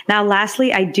point. Now,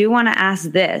 lastly, I do want to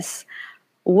ask this.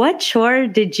 What chore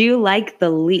did you like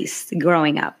the least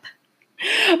growing up?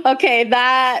 Okay,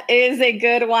 that is a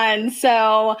good one.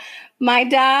 So my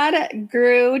dad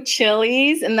grew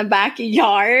chilies in the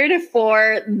backyard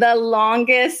for the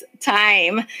longest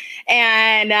time.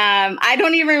 And I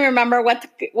don't even remember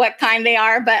what kind they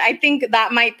are, but I think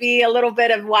that might be a little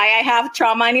bit of why I have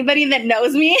trauma. Anybody that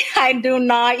knows me, I do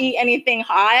not eat anything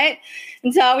hot.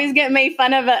 And so I always get made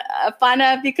fun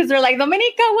of because they're like,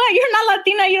 Domenica, what? You're not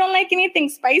Latina. You don't like anything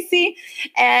spicy.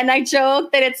 And I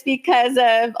joke that it's because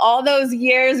of all those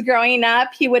years growing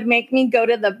up, he would make me go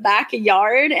to the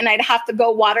backyard and I'd have to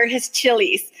go water his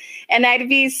chilies. And I'd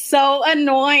be so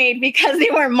annoyed because they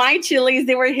were my chilies.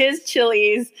 They were his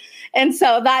chilies. And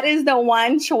so that is the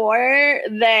one chore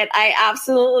that I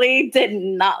absolutely did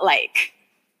not like.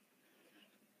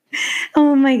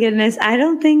 Oh my goodness. I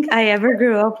don't think I ever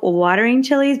grew up watering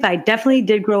chilies, but I definitely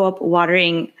did grow up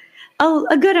watering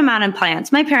a good amount of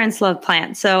plants. My parents love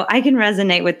plants, so I can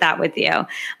resonate with that with you.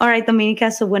 All right,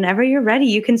 Domenica, so whenever you're ready,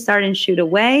 you can start and shoot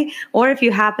away. Or if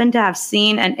you happen to have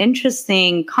seen an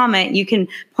interesting comment, you can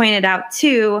point it out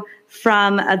too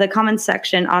from the comment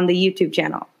section on the YouTube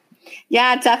channel.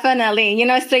 Yeah, definitely.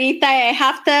 Estrellita, I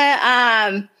have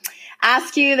to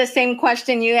ask you the same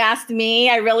question you asked me.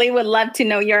 I really would love to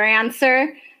know your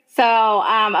answer. So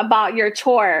about your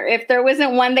chore, if there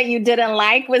wasn't one that you didn't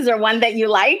like, was there one that you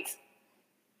liked?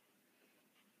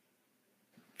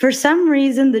 For some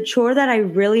reason, the chore that I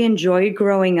really enjoyed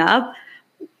growing up,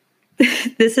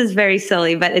 this is very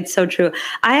silly, but it's so true.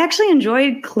 I actually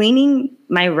enjoyed cleaning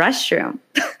my restroom.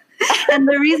 And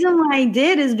the reason why I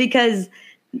did is because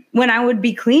when I would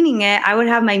be cleaning it, I would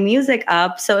have my music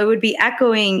up, so it would be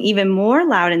echoing even more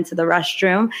loud into the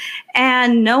restroom.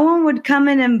 And no one would come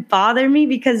in and bother me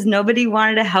because nobody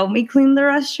wanted to help me clean the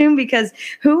restroom, because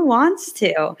who wants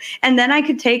to? And then I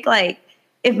could take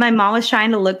if my mom was trying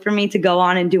to look for me to go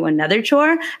on and do another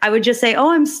chore, I would just say,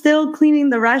 oh, I'm still cleaning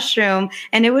the restroom.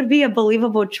 And it would be a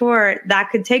believable chore that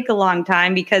could take a long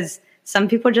time, because some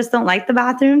people just don't like the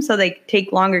bathroom, so they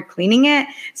take longer cleaning it.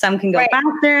 Some can go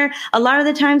faster. A lot of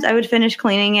the times I would finish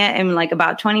cleaning it in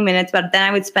about 20 minutes, but then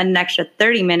I would spend an extra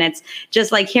 30 minutes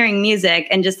just hearing music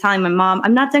and just telling my mom,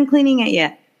 I'm not done cleaning it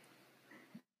yet.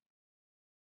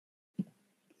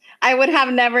 I would have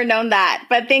never known that,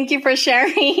 but thank you for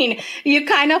sharing. You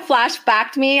kind of flashed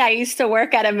back to me. I used to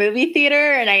work at a movie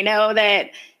theater, and I know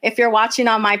that if you're watching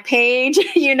on my page,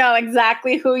 you know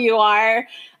exactly who you are.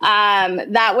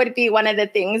 That would be one of the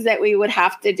things that we would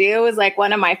have to do, is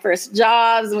one of my first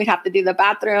jobs, and we'd have to do the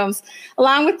bathrooms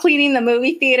along with cleaning the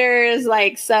movie theaters.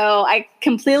 So I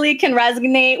completely can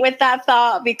resonate with that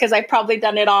thought, because I've probably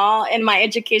done it all in my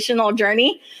educational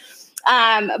journey.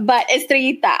 But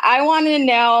Estrellita, I want to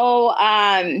know,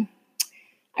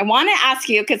 I want to ask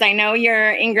you, because I know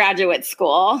you're in graduate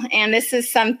school, and this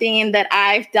is something that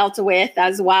I've dealt with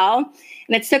as well.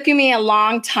 And it's taken me a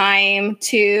long time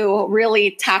to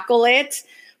really tackle it.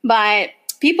 But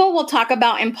people will talk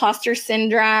about imposter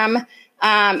syndrome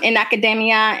in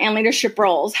academia and leadership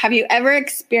roles. Have you ever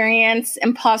experienced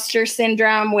imposter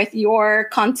syndrome with your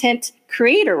content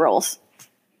creator roles?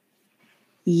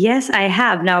 Yes, I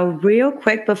have. Now, real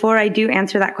quick, before I do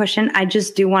answer that question, I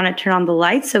just do want to turn on the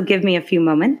lights, so give me a few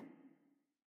moments.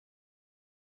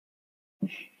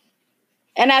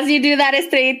 And as you do that,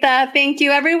 Estrellita, thank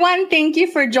you, everyone. Thank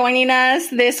you for joining us.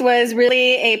 This was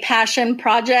really a passion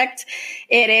project.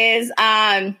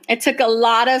 It took a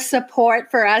lot of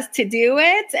support for us to do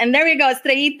it. And there we go,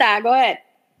 Estrellita, go ahead.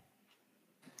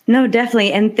 No,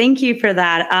 definitely. And thank you for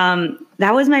that.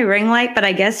 That was my ring light, but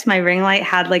I guess my ring light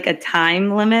had a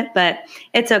time limit, but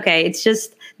it's okay. It's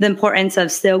just the importance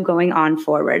of still going on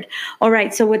forward. All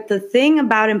right. So with the thing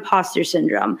about imposter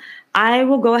syndrome, I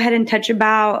will go ahead and touch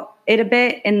about it a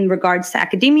bit in regards to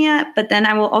academia, but then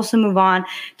I will also move on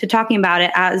to talking about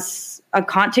it as a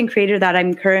content creator that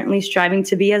I'm currently striving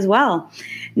to be as well.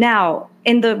 Now,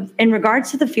 in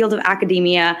regards to the field of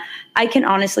academia, I can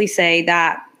honestly say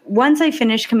that once I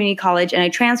finished community college and I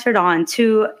transferred on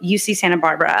to UC Santa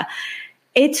Barbara,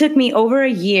 it took me over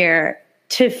a year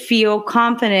to feel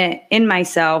confident in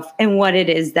myself and what it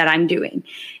is that I'm doing.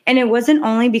 And it wasn't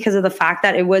only because of the fact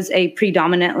that it was a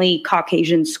predominantly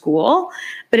Caucasian school,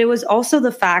 but it was also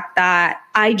the fact that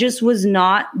I just was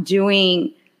not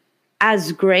doing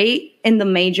as great in the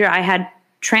major I had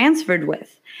transferred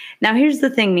with. Now, here's the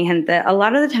thing, mi gente. A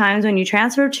lot of the times when you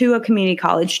transfer to a community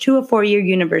college, to a 4-year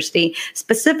university,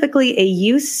 specifically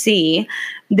a UC,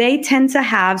 they tend to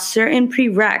have certain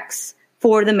prereqs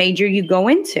for the major you go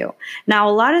into. Now,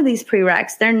 a lot of these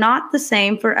prereqs, they're not the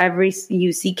same for every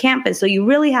UC campus, so you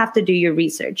really have to do your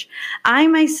research. I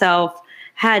myself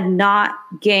had not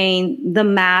gained the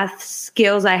math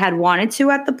skills I had wanted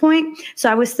to at the point, so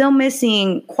I was still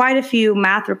missing quite a few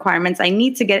math requirements I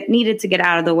needed to get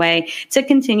out of the way to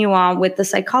continue on with the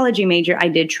psychology major I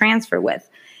did transfer with.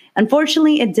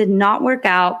 Unfortunately, it did not work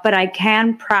out, but I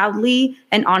can proudly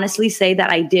and honestly say that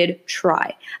I did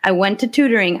try. I went to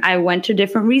tutoring. I went to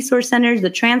different resource centers, the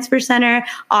transfer center,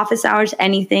 office hours,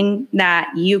 anything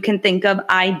that you can think of,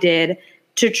 I did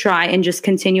to try and just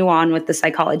continue on with the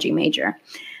psychology major.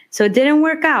 So it didn't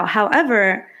work out.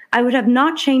 However, I would have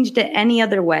not changed it any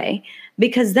other way,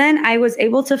 because then I was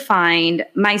able to find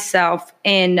myself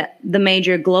in the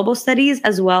major global studies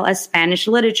as well as Spanish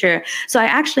literature. So I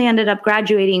actually ended up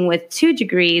graduating with 2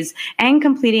 degrees and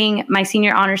completing my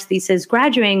senior honors thesis,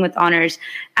 graduating with honors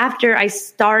after I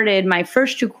started my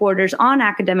first 2 quarters on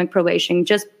academic probation,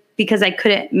 just because I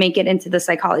couldn't make it into the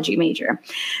psychology major.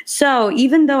 So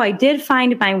even though I did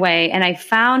find my way and I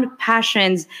found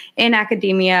passions in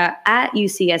academia at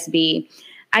UCSB,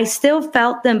 I still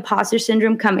felt the imposter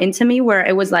syndrome come into me, where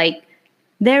it was like,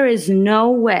 there is no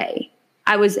way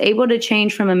I was able to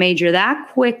change from a major that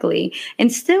quickly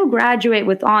and still graduate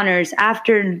with honors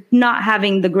after not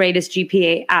having the greatest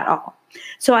GPA at all.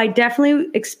 So I definitely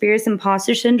experienced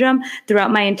imposter syndrome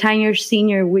throughout my entire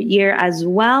senior year as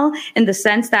well, in the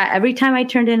sense that every time I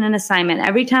turned in an assignment,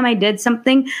 every time I did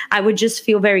something, I would just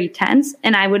feel very tense,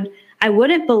 and I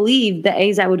wouldn't believe the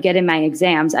A's I would get in my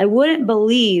exams. I wouldn't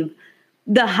believe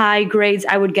the high grades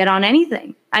I would get on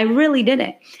anything. I really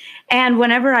didn't. And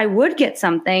whenever I would get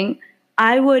something,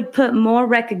 I would put more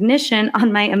recognition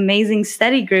on my amazing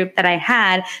study group that I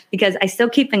had, because I still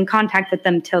keep in contact with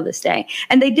them till this day.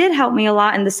 And they did help me a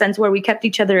lot in the sense where we kept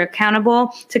each other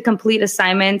accountable to complete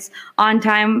assignments on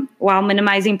time while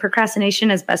minimizing procrastination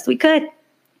as best we could.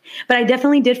 But I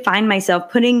definitely did find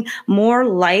myself putting more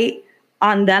light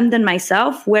on them than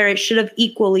myself, where it should have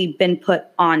equally been put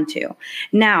onto.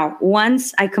 Now,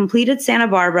 once I completed Santa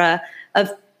Barbara, a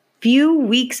few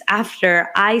weeks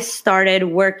after, I started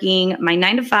working my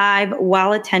 9-to-5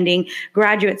 while attending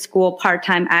graduate school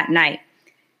part-time at night.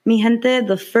 Mi gente,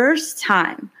 the first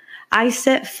time I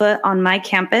set foot on my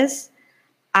campus,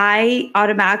 I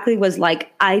automatically was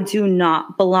like, I do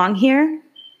not belong here.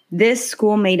 This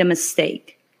school made a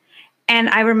mistake. And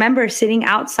I remember sitting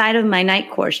outside of my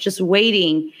night course, just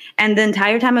waiting. And the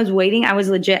entire time I was waiting, I was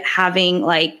legit having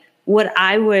like what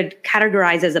I would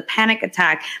categorize as a panic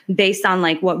attack based on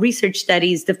like what research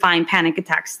studies define panic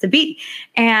attacks to be.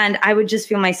 And I would just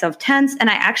feel myself tense. And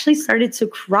I actually started to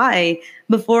cry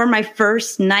before my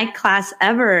first night class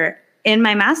ever in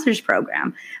my master's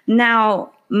program.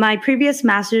 Now, my previous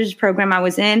master's program I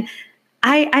was in,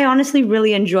 I honestly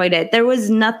really enjoyed it. There was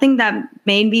nothing that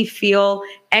made me feel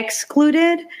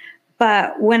excluded.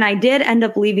 But when I did end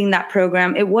up leaving that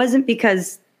program, it wasn't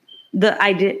because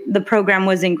the program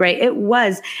wasn't great. It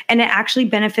was, and it actually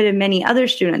benefited many other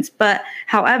students. But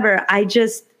however,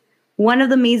 one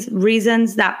of the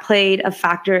reasons that played a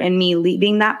factor in me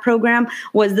leaving that program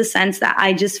was the sense that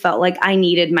I just felt like I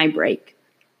needed my break,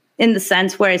 in the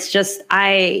sense where it's just,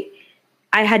 I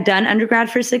had done undergrad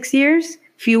for 6 years.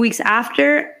 Few weeks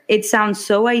after, it sounds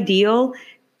so ideal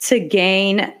to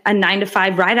gain a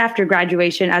 9-to-5 right after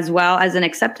graduation, as well as an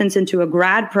acceptance into a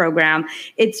grad program.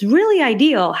 It's really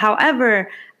ideal. However,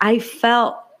 I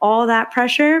felt all that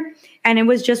pressure, and it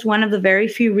was just one of the very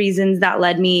few reasons that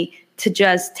led me to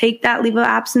just take that leave of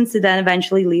absence to then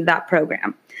eventually leave that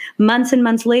program. Months and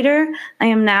months later, I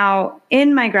am now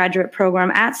in my graduate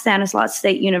program at Stanislaus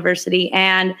State University,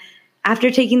 and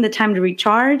after taking the time to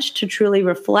recharge, to truly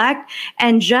reflect,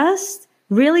 and just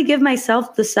really give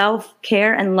myself the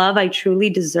self-care and love I truly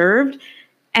deserved,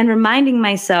 and reminding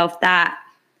myself that,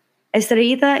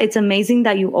 Estrellita, it's amazing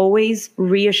that you always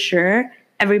reassure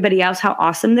everybody else how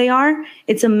awesome they are.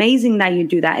 It's amazing that you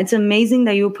do that. It's amazing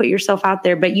that you put yourself out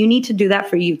there, but you need to do that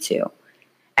for you too.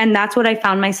 And that's what I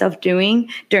found myself doing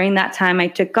during that time I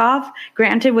took off.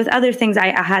 Granted, with other things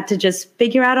I had to just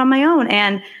figure out on my own.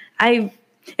 And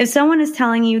If someone is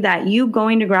telling you that you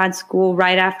going to grad school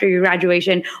right after your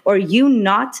graduation or you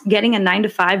not getting a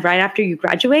 9-to-5 right after you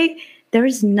graduate, there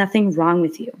is nothing wrong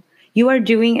with you. You are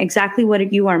doing exactly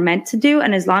what you are meant to do.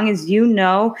 And as long as you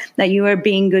know that you are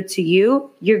being good to you,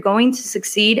 you're going to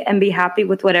succeed and be happy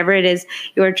with whatever it is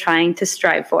you are trying to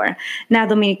strive for. Now,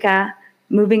 Dominica,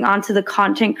 moving on to the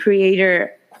content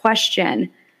creator question.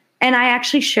 And I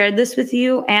actually shared this with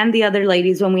you and the other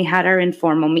ladies when we had our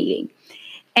informal meeting.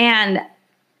 And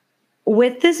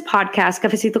with this podcast,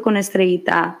 Cafecito con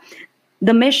Estrellita,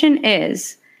 the mission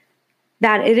is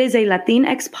that it is a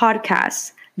Latinx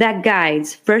podcast that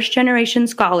guides first-generation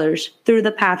scholars through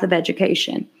the path of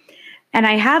education. And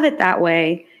I have it that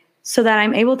way so that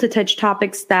I'm able to touch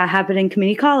topics that happen in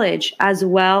community college, as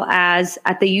well as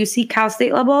at the UC Cal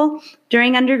State level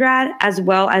during undergrad, as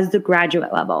well as the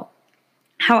graduate level.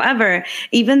 However,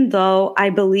 even though I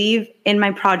believe in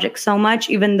my project so much,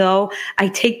 even though I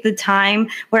take the time,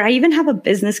 where I even have a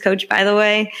business coach, by the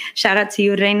way, shout out to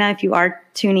you, Reina, if you are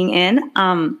tuning in,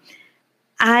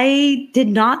 I did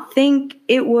not think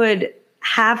it would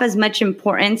have as much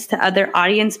importance to other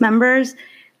audience members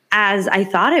as I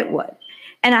thought it would.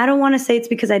 And I don't want to say it's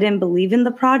because I didn't believe in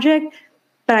the project,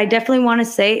 but I definitely want to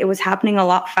say it was happening a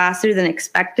lot faster than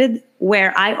expected,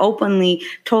 where I openly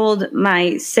told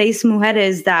my 6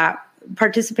 mujeres that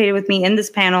participated with me in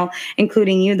this panel,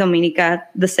 including you, Dominica,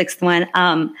 the 6th one.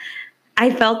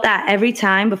 I felt that every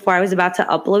time before I was about to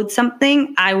upload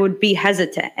something, I would be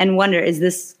hesitant and wonder, is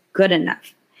this good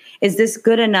enough? Is this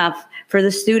good enough for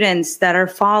the students that are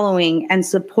following and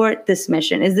support this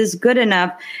mission? Is this good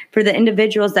enough for the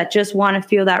individuals that just want to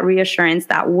feel that reassurance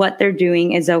that what they're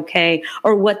doing is okay,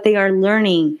 or what they are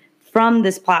learning from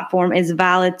this platform is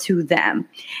valid to them?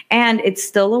 And it's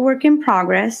still a work in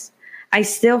progress. I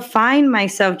still find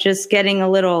myself just getting a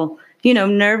little,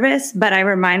 nervous, but I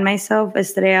remind myself,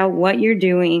 Estrella, what you're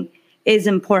doing is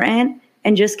important,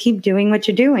 and just keep doing what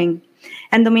you're doing.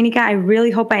 And Dominica, I really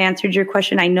hope I answered your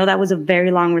question. I know that was a very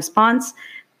long response,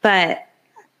 but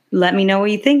let me know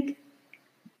what you think.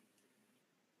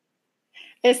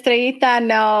 Estrellita,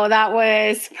 no, that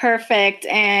was perfect.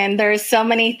 And there's so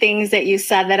many things that you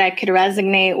said that I could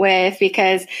resonate with,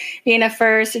 because being a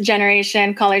first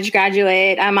generation college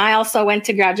graduate, I also went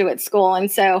to graduate school. And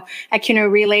so I can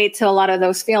relate to a lot of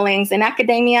those feelings in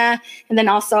academia, and then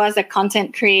also as a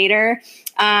content creator.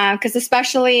 Because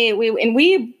especially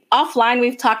we offline,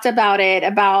 we've talked about it,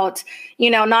 about,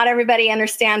 not everybody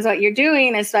understands what you're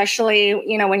doing, especially,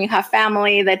 when you have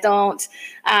family that don't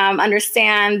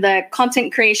understand the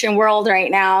content creation world right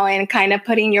now, and kind of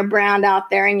putting your brand out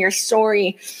there and your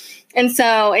story. And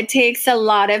so it takes a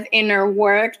lot of inner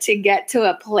work to get to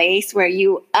a place where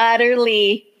you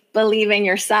utterly believe in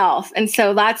yourself. And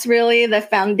so that's really the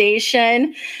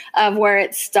foundation of where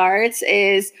it starts,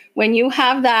 is when you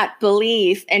have that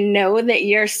belief and know that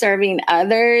you're serving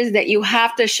others, that you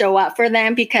have to show up for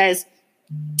them. Because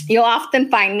you'll often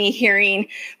find me hearing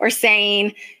or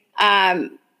saying,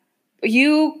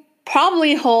 you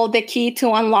probably hold the key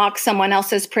to unlock someone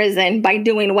else's prison by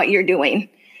doing what you're doing.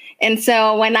 And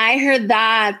so when I heard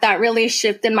that, that really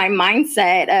shifted my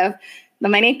mindset of,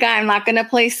 Dominica, I'm not going to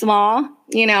play small.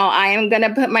 I am going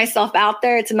to put myself out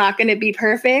there. It's not going to be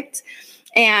perfect.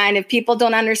 And if people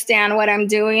don't understand what I'm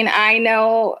doing, I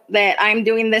know that I'm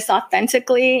doing this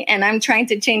authentically, and I'm trying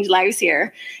to change lives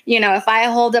here. If I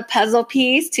hold a puzzle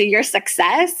piece to your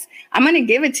success, I'm going to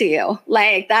give it to you.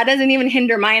 Like, that doesn't even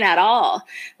hinder mine at all.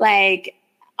 Like,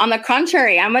 on the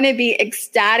contrary, I'm going to be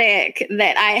ecstatic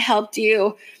that I helped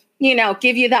you,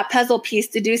 give you that puzzle piece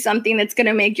to do something that's going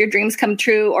to make your dreams come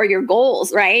true, or your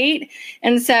goals, right?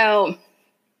 And so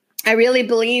I really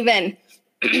believe in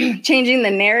changing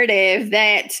the narrative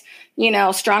that,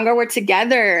 stronger we're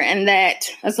together, and that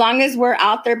as long as we're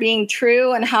out there being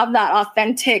true and have that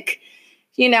authentic,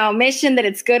 mission, that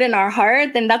it's good in our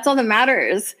heart, then that's all that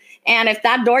matters. And if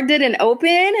that door didn't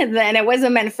open, then it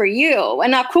wasn't meant for you.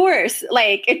 And of course,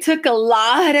 it took a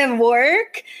lot of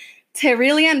work to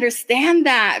really understand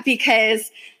that,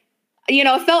 because,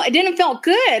 it didn't feel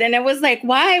good. And it was like,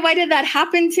 why did that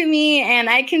happen to me? And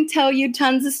I can tell you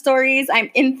tons of stories. I'm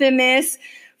infamous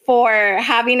for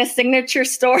having a signature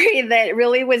story that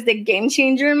really was the game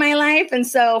changer in my life. And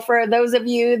so for those of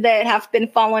you that have been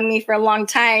following me for a long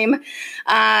time,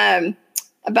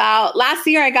 about last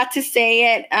year, I got to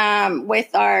say it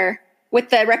with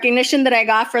the recognition that I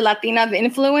got for Latina of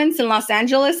Influence in Los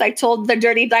Angeles. I told the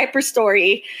dirty diaper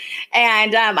story,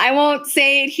 and I won't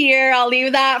say it here. I'll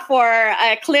leave that for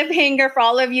a cliffhanger for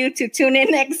all of you to tune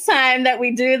in next time that we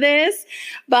do this.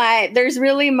 But there's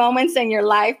really moments in your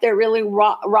life that really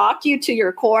rock you to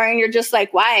your core, and you're just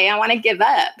like, why? I want to give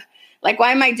up. Like,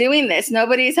 why am I doing this?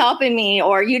 Nobody's helping me.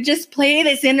 Or you just play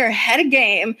this inner head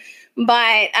game.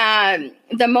 But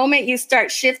the moment you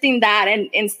start shifting that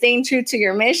and staying true to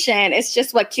your mission, it's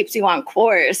just what keeps you on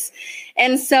course.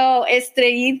 And so,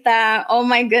 Estrellita, oh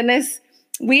my goodness,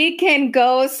 we can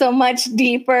go so much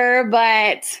deeper,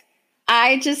 but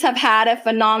I just have had a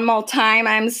phenomenal time.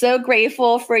 I'm so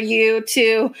grateful for you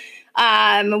to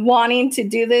wanting to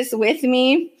do this with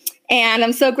me. And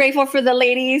I'm so grateful for the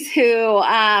ladies who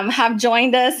have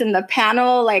joined us in the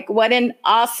panel. Like, what an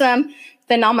awesome,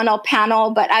 phenomenal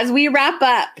panel. But as we wrap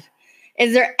up,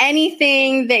 is there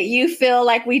anything that you feel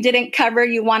like we didn't cover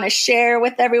you want to share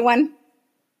with everyone?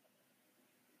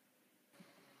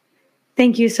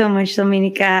 Thank you so much,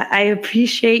 Dominica. I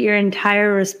appreciate your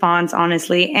entire response,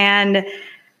 honestly. And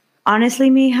honestly,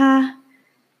 mija,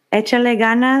 échale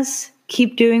ganas,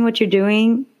 keep doing what you're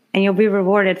doing, and you'll be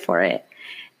rewarded for it.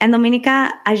 And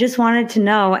Dominica, I just wanted to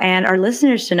know, and our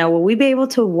listeners to know, will we be able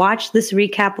to watch this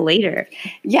recap later?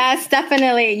 Yes,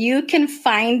 definitely. You can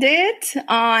find it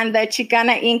on the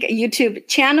Chicana Inc. YouTube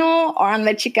channel or on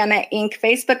the Chicana Inc.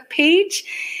 Facebook page.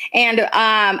 And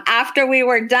after we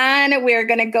were done, we're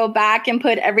going to go back and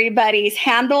put everybody's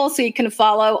handle so you can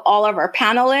follow all of our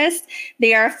panelists.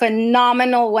 They are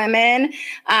phenomenal women,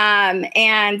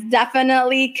 and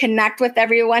definitely connect with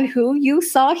everyone who you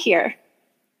saw here.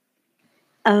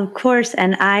 Of course,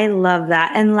 and I love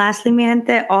that. And lastly, mi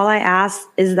gente, all I ask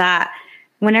is that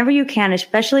whenever you can,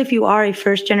 especially if you are a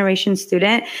first-generation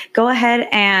student, go ahead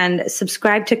and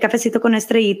subscribe to Cafecito con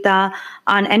Estrellita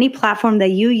on any platform that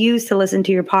you use to listen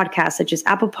to your podcast, such as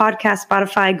Apple Podcasts,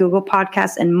 Spotify, Google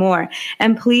Podcasts, and more.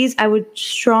 And please, I would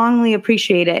strongly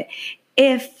appreciate it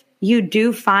if you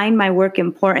do find my work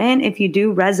important, if you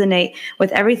do resonate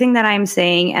with everything that I'm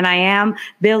saying and I am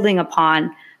building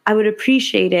upon, I would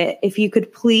appreciate it if you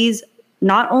could please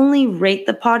not only rate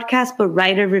the podcast, but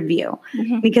write a review.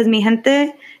 Because, mi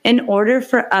gente, in order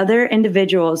for other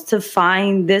individuals to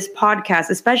find this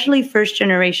podcast, especially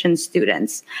first-generation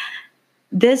students,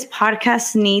 this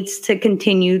podcast needs to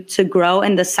continue to grow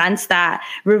in the sense that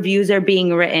reviews are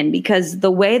being written. Because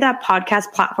the way that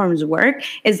podcast platforms work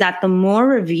is that the more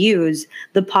reviews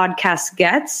the podcast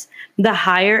gets, the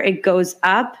higher it goes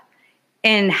up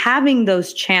and having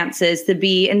those chances to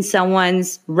be in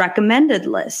someone's recommended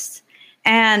list.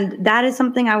 And that is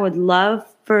something I would love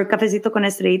for Cafecito con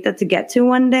Estrellita to get to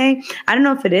one day. I don't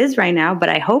know if it is right now, but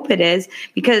I hope it is,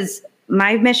 because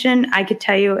my mission, I could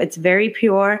tell you, it's very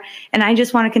pure. And I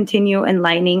just want to continue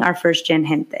enlightening our first-gen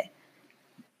gente.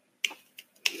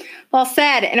 Well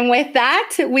said. And with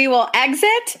that, we will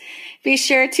exit. Be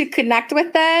sure to connect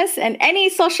with us and any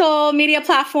social media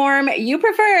platform you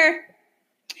prefer.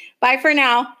 Bye for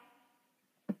now.